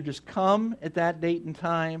you can either just come at that date and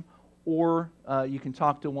time, or you can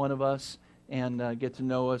talk to one of us and get to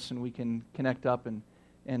know us, and we can connect up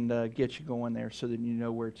and get you going there so that you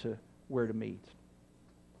know where to meet.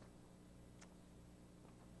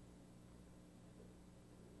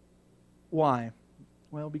 Why?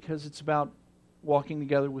 Well, because it's about walking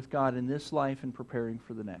together with God in this life and preparing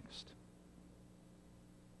for the next.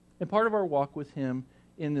 And part of our walk with Him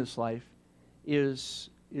in this life is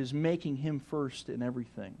making Him first in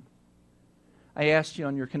everything. I asked you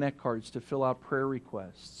on your Connect cards to fill out prayer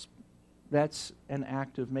requests. That's an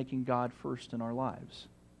act of making God first in our lives.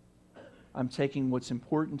 I'm taking what's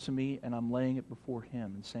important to me and I'm laying it before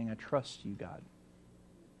Him and saying, I trust you, God.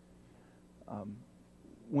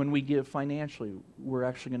 When we give financially, we're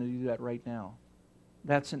actually going to do that right now.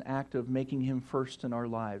 That's an act of making Him first in our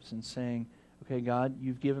lives and saying, okay, God,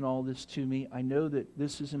 you've given all this to me. I know that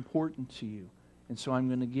this is important to you, and so I'm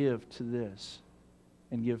going to give to this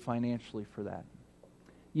and give financially for that.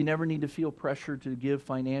 You never need to feel pressure to give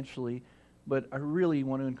financially, but I really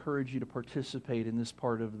want to encourage you to participate in this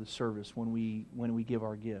part of the service when we give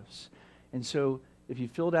our gifts. And so if you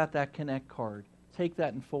filled out that Connect card, take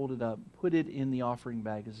that and fold it up. Put it in the offering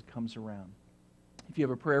bag as it comes around. If you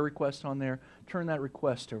have a prayer request on there, turn that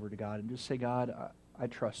request over to God and just say, God, I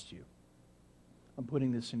trust you. I'm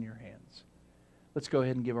putting this in your hands. Let's go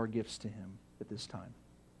ahead and give our gifts to Him at this time.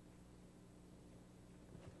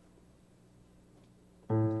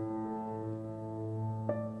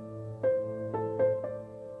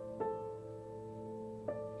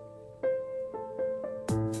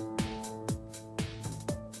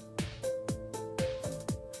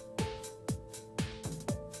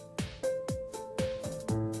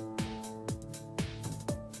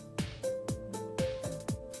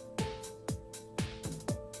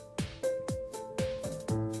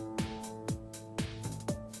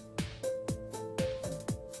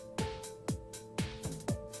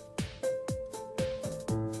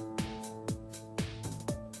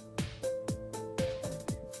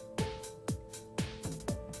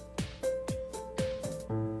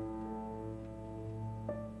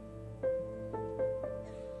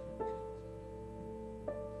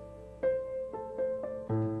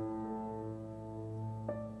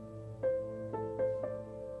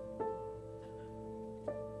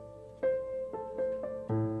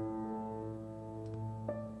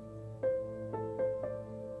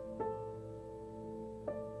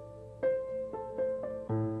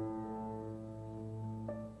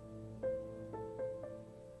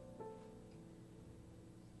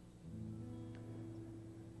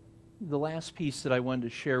 the last piece that I wanted to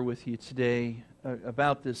share with you today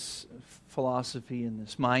about this philosophy and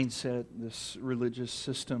this mindset, this religious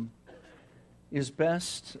system, is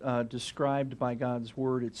best described by God's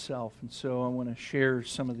Word itself. And so I want to share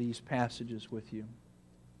some of these passages with you.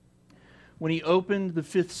 When he opened the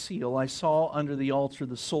fifth seal, I saw under the altar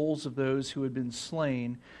the souls of those who had been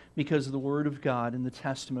slain because of the Word of God and the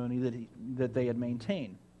testimony that they had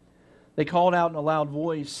maintained. They called out in a loud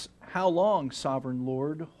voice, "How long, sovereign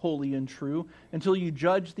Lord, holy and true, until you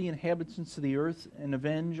judge the inhabitants of the earth and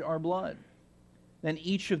avenge our blood?" Then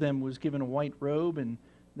each of them was given a white robe, and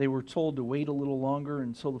they were told to wait a little longer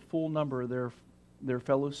until the full number of their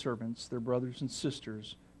fellow servants, their brothers and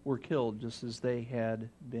sisters, were killed just as they had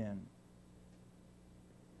been.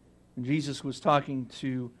 When Jesus was talking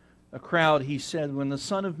to a crowd, he said, "When the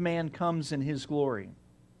Son of Man comes in his glory,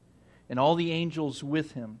 and all the angels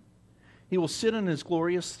with him, he will sit on his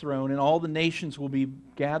glorious throne, and all the nations will be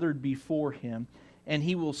gathered before him, and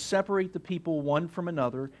he will separate the people one from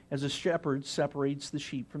another, as a shepherd separates the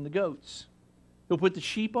sheep from the goats. He'll put the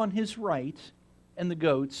sheep on his right and the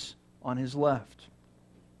goats on his left.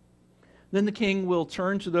 Then the king will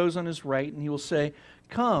turn to those on his right, and he will say,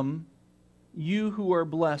 'Come, you who are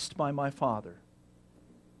blessed by my Father.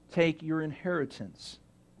 Take your inheritance,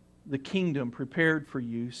 the kingdom prepared for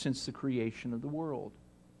you since the creation of the world.'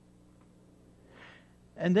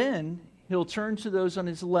 And then he'll turn to those on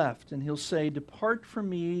his left, and he'll say, 'Depart from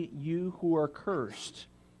me, you who are cursed,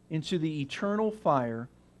 into the eternal fire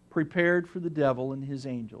prepared for the devil and his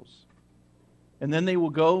angels.' And then they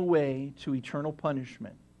will go away to eternal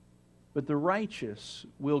punishment, but the righteous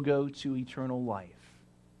will go to eternal life."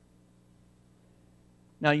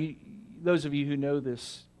 Now, those of you who know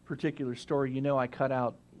this particular story, you know I cut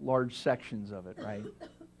out large sections of it, right?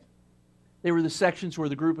 They were the sections where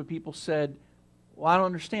the group of people said, "Well, I don't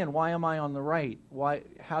understand. Why am I on the right? Why?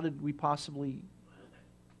 How did we possibly,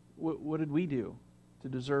 what did we do to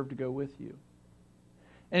deserve to go with you?"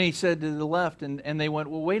 And he said to the left, and they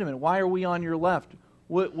went, "Well, wait a minute. Why are we on your left?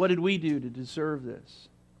 What did we do to deserve this?"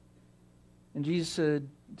 And Jesus said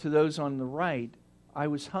to those on the right, "I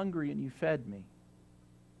was hungry and you fed me.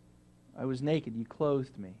 I was naked, you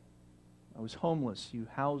clothed me. I was homeless, you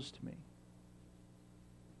housed me.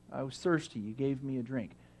 I was thirsty, you gave me a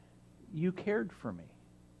drink. You cared for me."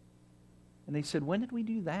 And they said, "When did we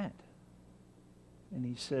do that?" And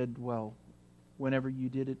he said, "Well, whenever you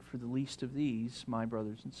did it for the least of these, my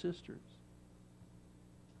brothers and sisters."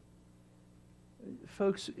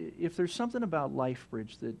 Folks, if there's something about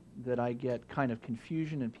LifeBridge that I get kind of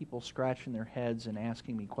confusion and people scratching their heads and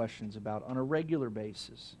asking me questions about on a regular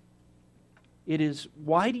basis, it is,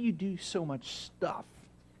 why do you do so much stuff?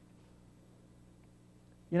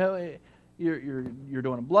 You know, you're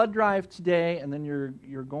doing a blood drive today, and then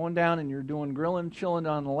you're going down and you're doing grilling, chilling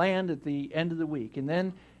on the land at the end of the week, and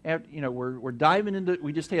then we're diving into.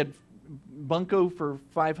 We just had bunco for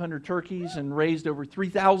 500 turkeys and raised over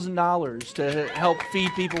 $3,000 to help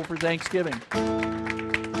feed people for Thanksgiving,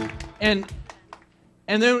 and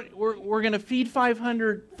then we're going to feed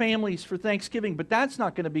 500 families for Thanksgiving, but that's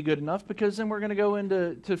not going to be good enough, because then we're going to go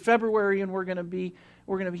into February, and we're going to be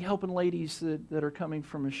helping ladies that are coming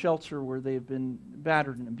from a shelter where they've been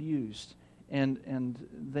battered and abused, and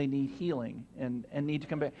they need healing and need to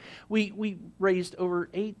come back. We raised over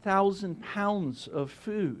 8,000 pounds of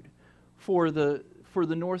food for the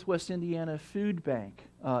Northwest Indiana Food Bank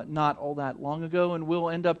not all that long ago, and we'll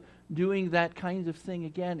end up doing that kind of thing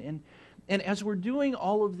again. And as we're doing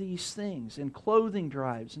all of these things, and clothing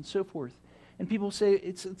drives and so forth, and people say,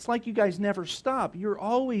 it's like you guys never stop. You're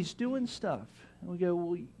always doing stuff. And we go,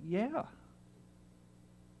 well, yeah.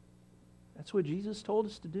 That's what Jesus told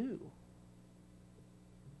us to do.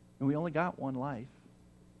 And we only got one life.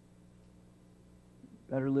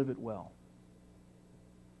 Better live it well.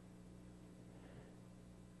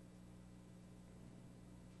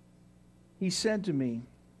 He said to me,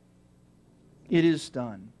 "It is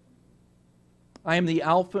done. I am the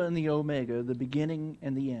Alpha and the Omega, the beginning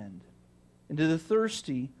and the end. And to the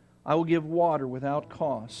thirsty I will give water without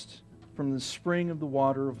cost from the spring of the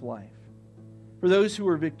water of life. For those who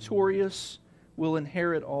are victorious will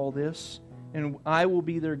inherit all this, and I will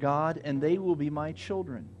be their God, and they will be my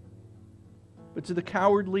children. But to the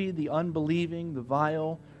cowardly, the unbelieving, the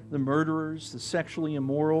vile, the murderers, the sexually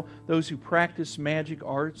immoral, those who practice magic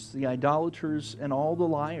arts, the idolaters, and all the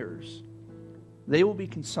liars, they will be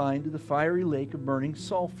consigned to the fiery lake of burning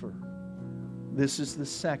sulfur. This is the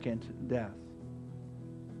second death."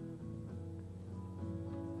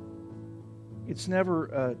 It's never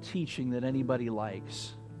a teaching that anybody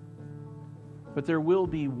likes, but there will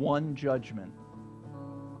be one judgment.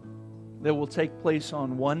 that will take place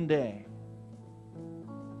on one day.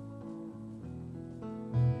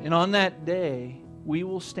 And on that day, we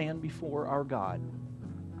will stand before our God.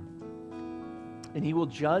 And He will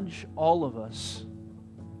judge all of us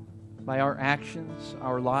by our actions,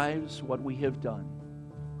 our lives, what we have done.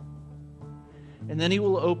 And then He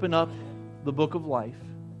will open up the book of life.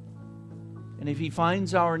 And if He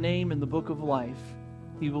finds our name in the book of life,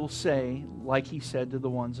 He will say, like He said to the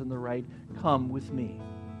ones on the right, "Come with me.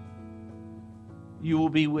 You will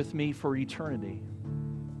be with me for eternity.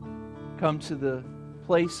 Come to the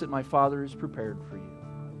place that my Father has prepared for you."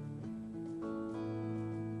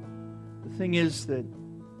 The thing is that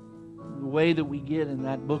the way that we get in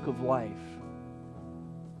that book of life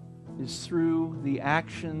is through the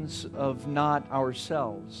actions of not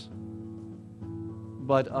ourselves,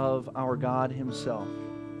 but of our God Himself,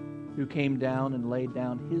 who came down and laid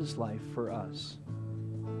down His life for us.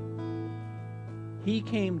 He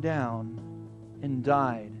came down and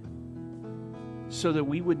died so that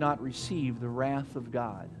we would not receive the wrath of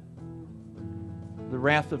God. The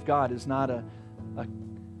wrath of God is not a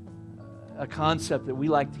concept that we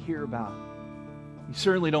like to hear about. You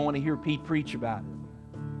certainly don't want to hear Pete preach about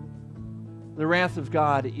it. The wrath of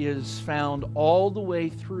God is found all the way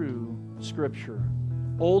through Scripture.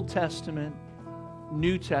 Old Testament,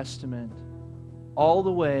 New Testament, all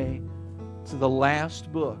the way to the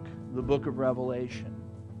last book, the book of Revelation.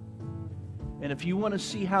 And if you want to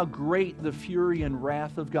see how great the fury and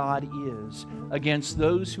wrath of God is against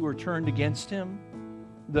those who are turned against Him,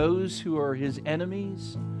 those who are His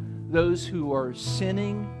enemies, those who are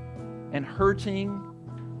sinning and hurting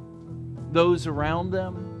those around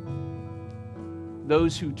them,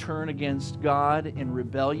 those who turn against God in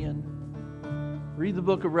rebellion, read the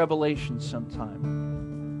book of Revelation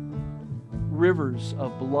sometime. Rivers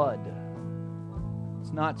of blood.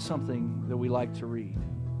 It's not something that we like to read.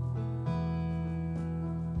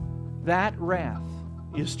 That wrath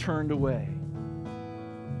is turned away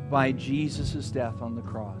by Jesus' death on the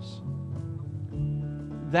cross.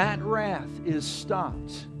 That wrath is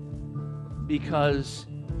stopped because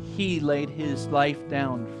He laid His life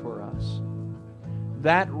down for us.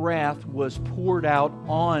 That wrath was poured out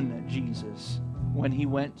on Jesus when He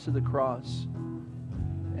went to the cross.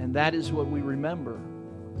 And that is what we remember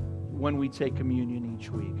when we take communion each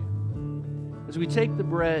week. As we take the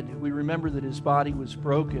bread, we remember that His body was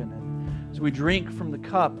broken. And as we drink from the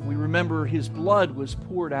cup, we remember His blood was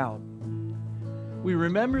poured out. We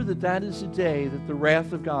remember that that is a day that the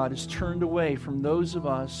wrath of God is turned away from those of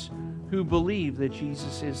us who believe that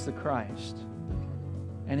Jesus is the Christ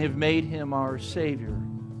and have made Him our Savior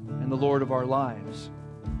and the Lord of our lives.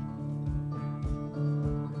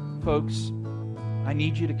 Folks, I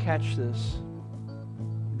need you to catch this.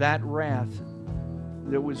 That wrath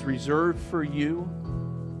that was reserved for you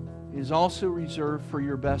is also reserved for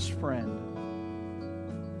your best friend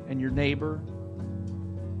and your neighbor,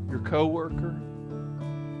 your coworker,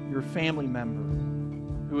 your family member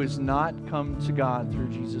who has not come to God through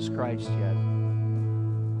Jesus Christ yet.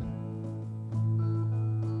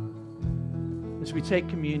 As we take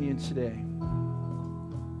communion today,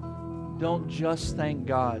 don't just thank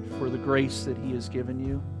God for the grace that He has given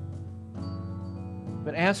you,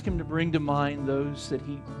 but ask Him to bring to mind those that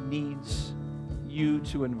He needs you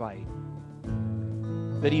to invite,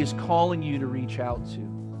 that He is calling you to reach out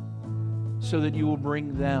to, so that you will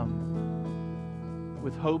bring them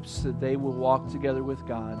with hopes that they will walk together with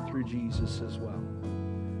God through Jesus as well.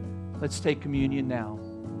 Let's take communion now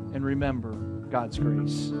and remember God's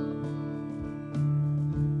grace.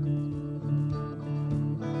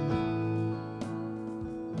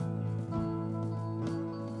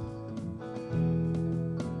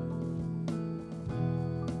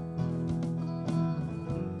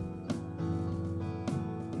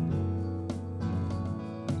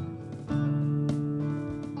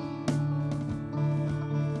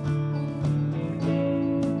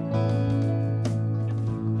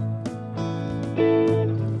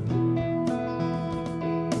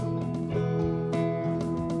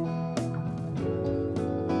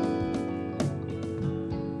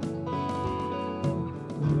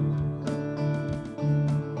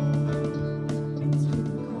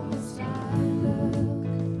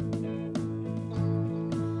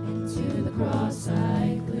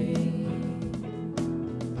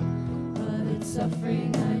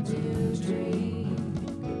 Suffering I do dream,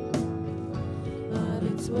 of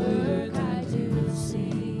its work I do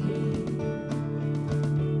see.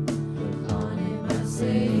 On Him my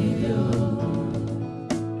Savior,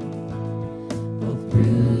 both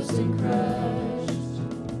bruised and crushed,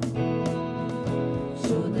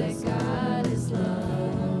 showed that God is love.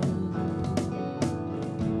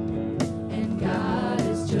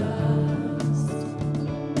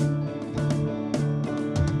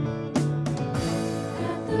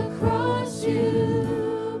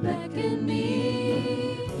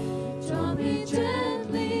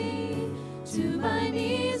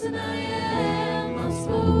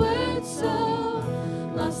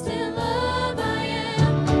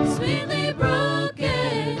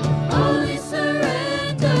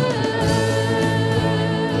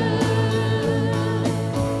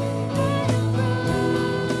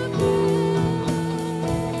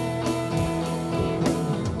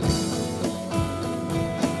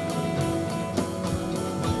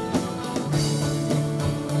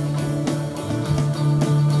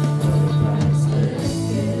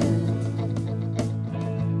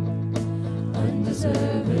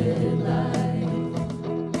 undeserved life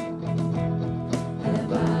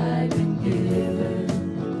have I been given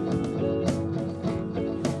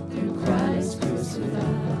through Christ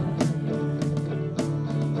crucified.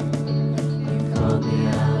 You called me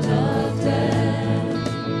out of death,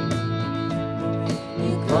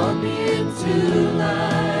 you called me into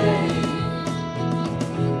life.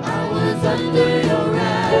 I was under your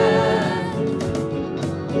wrath,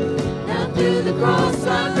 now through the cross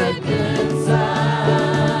I'm reconciled.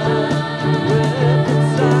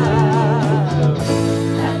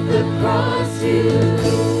 At the cross you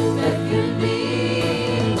beckon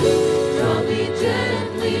me, draw me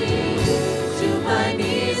gently to my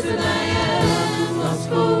knees, and I am lost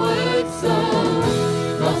for words, so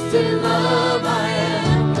lost in love I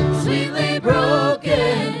am, sweetly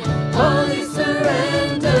broken, wholly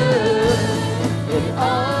surrendered. In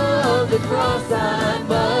all of the cross I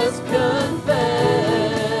must confess.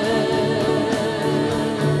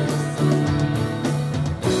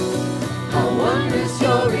 How wondrous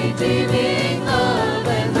your redeeming love,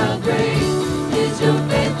 and how great is your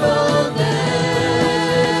faithfulness.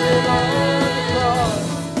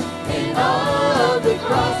 In all of the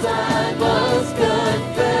cross I must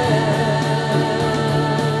confess.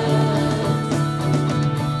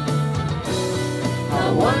 How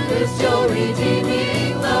wondrous your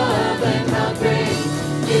redeeming love, and how great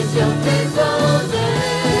is your faithfulness.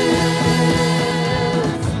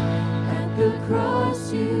 At the cross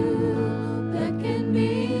you beckon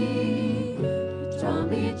me, draw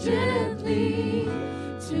me gently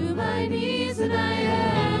to my knees, and I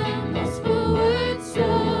am lost for words, so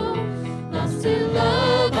lost in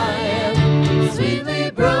love I am,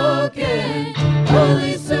 sweetly broken,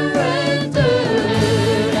 wholly surrendered.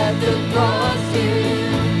 At the cross you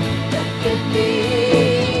beckon me,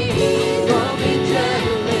 draw me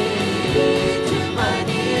gently to my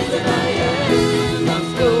knees, and I am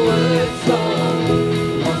lost for words, so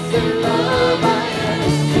lost in love I am,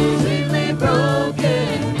 sweetly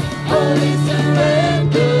broken, wholly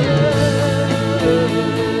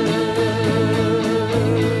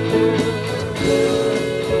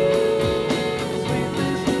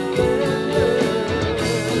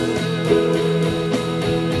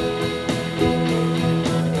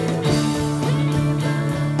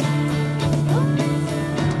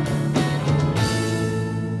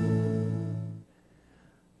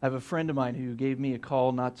I have a friend of mine who gave me a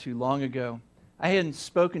call not too long ago. I hadn't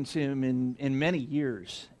spoken to him in many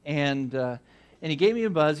years, and he gave me a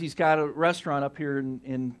buzz. He's got a restaurant up here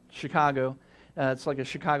in Chicago. It's like a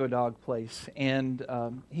Chicago dog place, and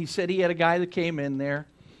he said he had a guy that came in there,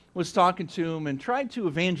 was talking to him, and tried to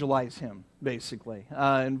evangelize him, basically,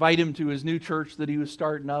 invite him to his new church that he was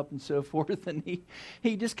starting up and so forth. And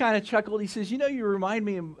he just kind of chuckled. He says, "You know, you remind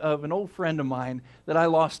me of an old friend of mine that I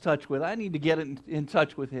lost touch with. I need to get in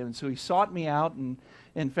touch with him." And so he sought me out and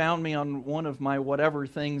found me on one of my whatever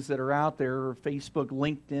things that are out there, or Facebook,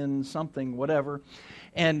 LinkedIn, something, whatever,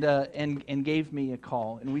 and gave me a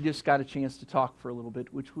call. And we just got a chance to talk for a little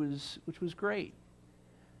bit, which was great.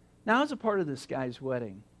 Now, I was a part of this guy's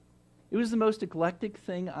wedding. It was the most eclectic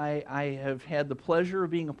thing I have had the pleasure of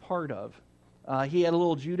being a part of. He had a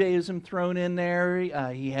little Judaism thrown in there.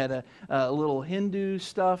 He had a little Hindu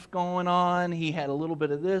stuff going on. He had a little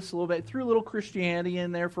bit of this, a little bit. Threw a little Christianity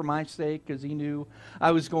in there for my sake, because he knew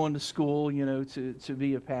I was going to school, to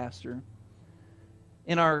be a pastor.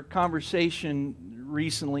 In our conversation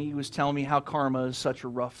recently, he was telling me how karma is such a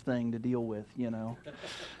rough thing to deal with,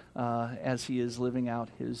 as he is living out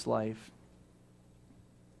his life.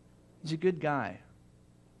 He's a good guy,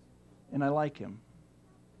 and I like him.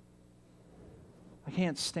 I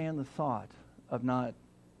can't stand the thought of not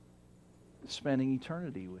spending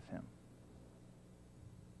eternity with him.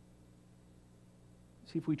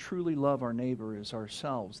 See, if we truly love our neighbor as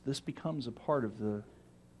ourselves, this becomes a part of the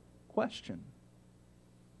question.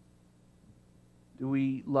 Do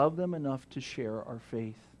we love them enough to share our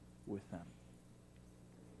faith with them?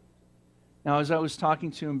 Now, as I was talking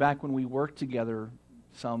to him back when we worked together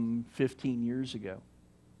some 15 years ago,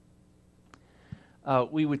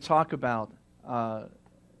 we would talk about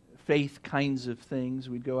faith kinds of things.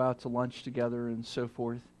 We'd go out to lunch together and so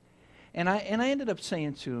forth. And I ended up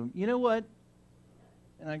saying to him, "You know what?"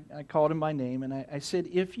 And I called him by name, and I said,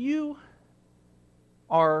 "If you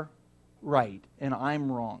are right and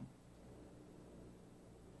I'm wrong,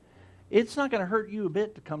 it's not going to hurt you a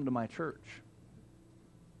bit to come to my church.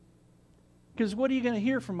 Because what are you going to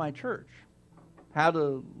hear from my church? How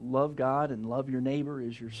to love God and love your neighbor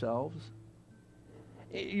as yourselves.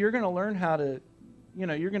 You're going to learn how to,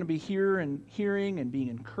 you're going to be hearing and being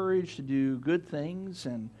encouraged to do good things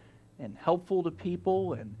and helpful to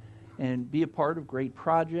people and and be a part of great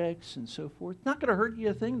projects and so forth. It's not going to hurt you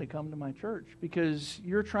a thing to come to my church because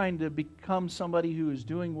you're trying to become somebody who is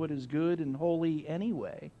doing what is good and holy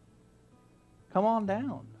anyway. Come on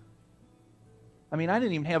down. I mean, I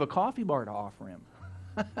didn't even have a coffee bar to offer him.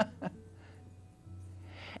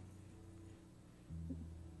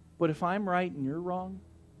 But if I'm right and you're wrong,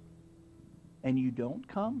 and you don't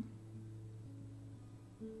come,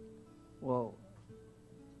 well,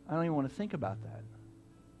 I don't even want to think about that.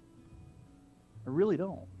 I really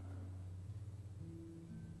don't.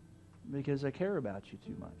 Because I care about you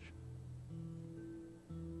too much.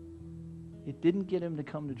 It didn't get him to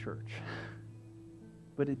come to church.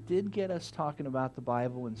 But it did get us talking about the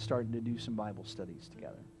Bible and starting to do some Bible studies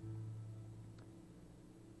together.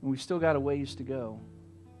 And we've still got a ways to go.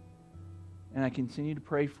 And I continue to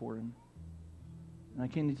pray for him. And I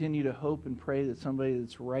continue to hope and pray that somebody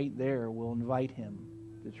that's right there will invite him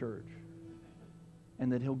to church.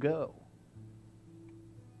 And that he'll go.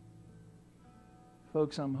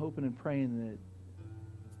 Folks, I'm hoping and praying that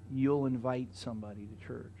you'll invite somebody to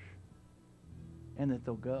church. And that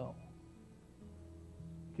they'll go.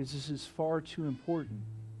 Because this is far too important.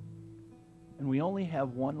 And we only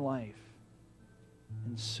have one life.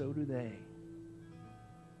 And so do they.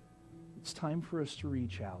 It's time for us to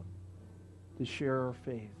reach out, to share our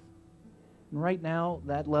faith. And right now,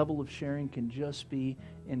 that level of sharing can just be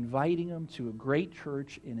inviting them to a great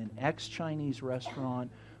church in an ex-Chinese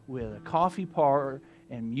restaurant with a coffee parlor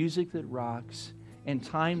and music that rocks and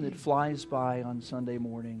time that flies by on Sunday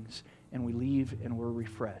mornings, and we leave and we're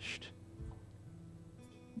refreshed,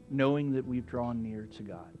 knowing that we've drawn near to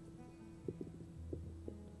God.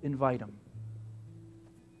 Invite them.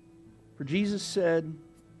 For Jesus said,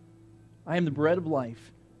 I am the bread of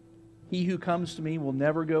life. He who comes to me will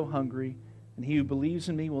never go hungry, and he who believes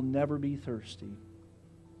in me will never be thirsty.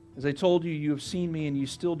 As I told you, you have seen me, and you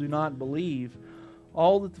still do not believe.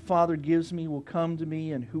 All that the Father gives me will come to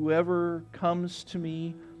me, and whoever comes to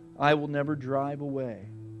me, I will never drive away.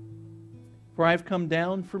 For I have come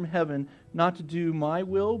down from heaven, not to do my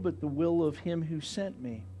will, but the will of him who sent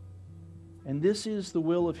me. And this is the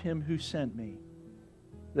will of him who sent me,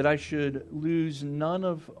 that I should lose none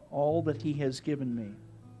of all that he has given me,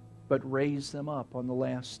 but raise them up on the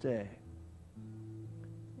last day.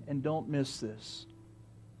 And don't miss this.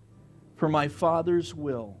 For my Father's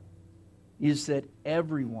will is that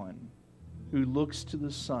everyone who looks to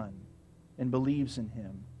the Son and believes in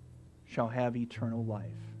him shall have eternal life.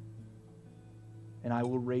 And I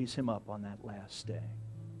will raise him up on that last day.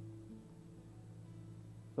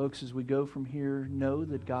 Folks, as we go from here, know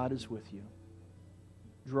that God is with you.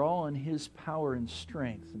 Draw on his power and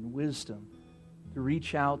strength and wisdom to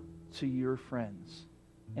reach out to your friends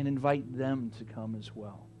and invite them to come as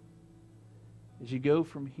well. As you go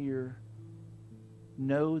from here,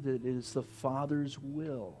 know that it is the Father's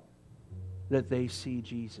will that they see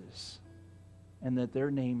Jesus and that their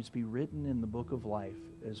names be written in the book of life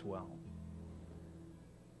as well.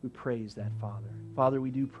 We praise that, Father. Father, we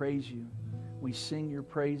do praise you. We sing your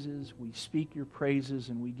praises, we speak your praises,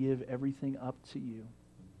 and we give everything up to you.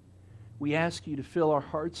 We ask you to fill our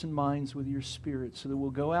hearts and minds with your Spirit so that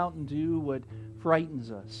we'll go out and do what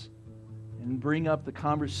frightens us and bring up the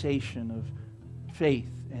conversation of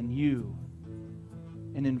faith and you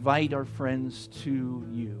and invite our friends to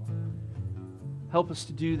you. Help us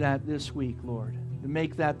to do that this week, Lord, to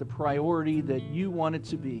make that the priority that you want it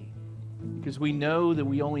to be, because we know that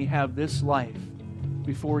we only have this life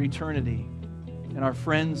before eternity, and our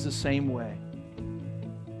friends the same way.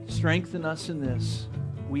 Strengthen us in this.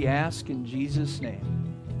 We ask in Jesus'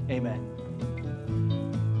 name. Amen.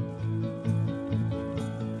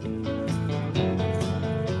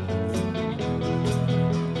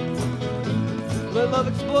 Let love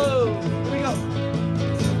explode. Here we go.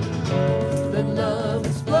 Let love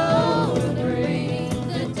explode, bring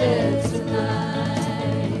the dead to life.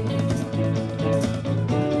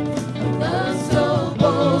 Love so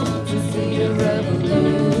bold to see a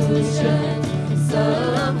revolution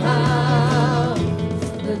somehow.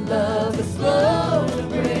 Let love explode,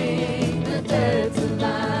 bring the dead to life.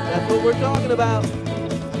 That's what we're talking about.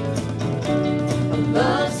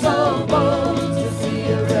 Love so bold to see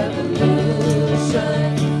a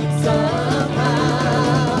revolution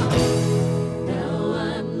somehow. Now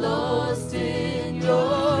I'm lost in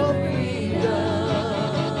your freedom.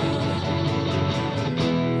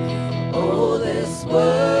 Oh, this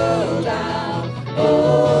world I'll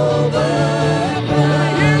overcome.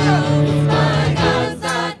 My God's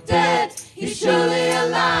not dead, he's surely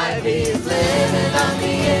alive. He's living on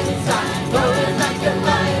the inside, rolling like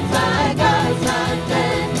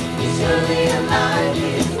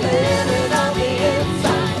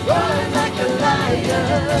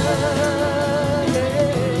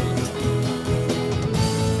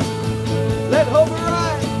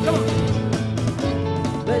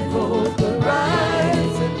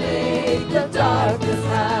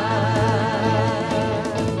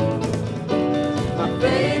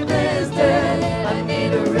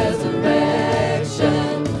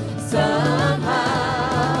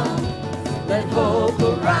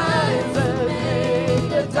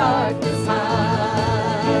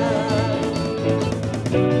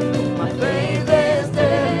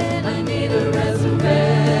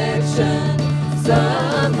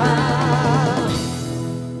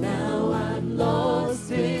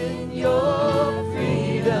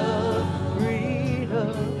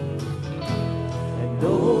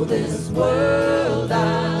world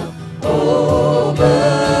I'll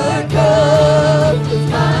overcome.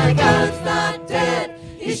 'Cause my God's not dead,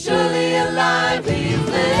 He's surely alive. He's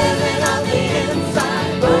living on the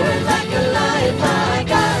inside, roaring like a lion. My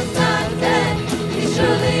God's not dead, He's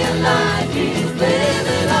surely alive. He's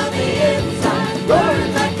living on the inside,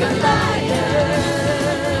 roaring like a lion.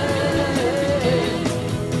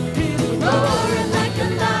 He's roaring like a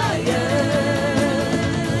lion.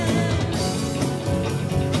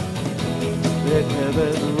 Let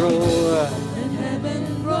heaven roar, And heaven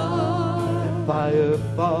roar, fire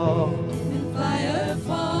fall. fire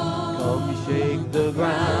fall. Come shake the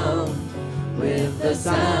ground With the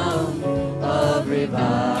sound of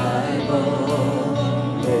revival.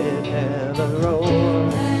 Let heaven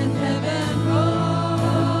roar, And heaven roar,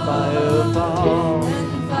 fire fall.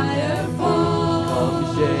 and fire fall. Come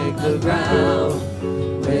shake the ground.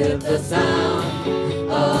 With the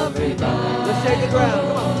sound of revival. Let's shake the ground.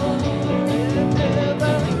 Come on. Let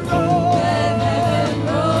heaven roar, And heaven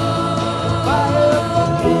roar, fire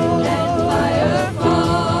fall. and fire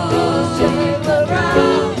fall. Shake the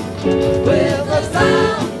ground with the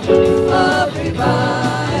sound of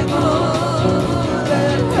revival.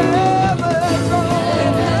 Let heaven roar,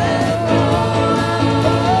 And heaven roar,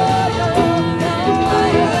 and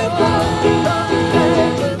fire fall.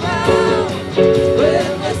 Shake the ground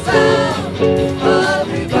with the sound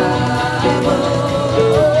of revival.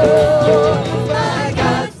 My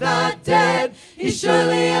God's not dead, He's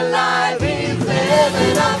surely alive. He's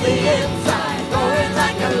living on the inside, roaring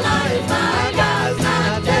like a lion. My God's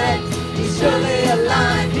not dead, He's surely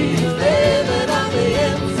alive. He's living on the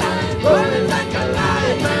inside, roaring like a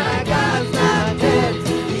lion. My God's not dead,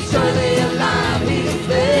 He's surely alive. He's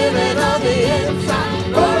living on the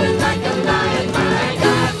inside, roaring like a lion. My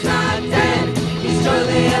God's not dead, He's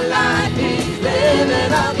surely alive. He's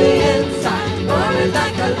living on the inside, roaring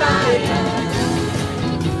like a lion.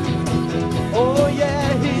 oh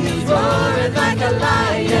yeah, he's Roaring like a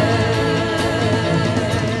lion.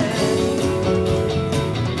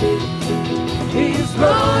 He's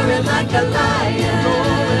roaring like a lion.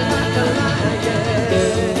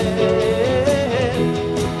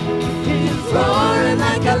 He's roaring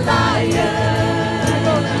like a lion.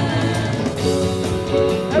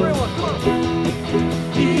 everyone, come on.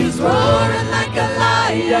 He's roaring like a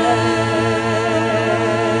lion.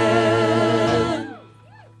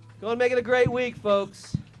 Go and make it a great week,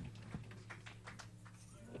 folks.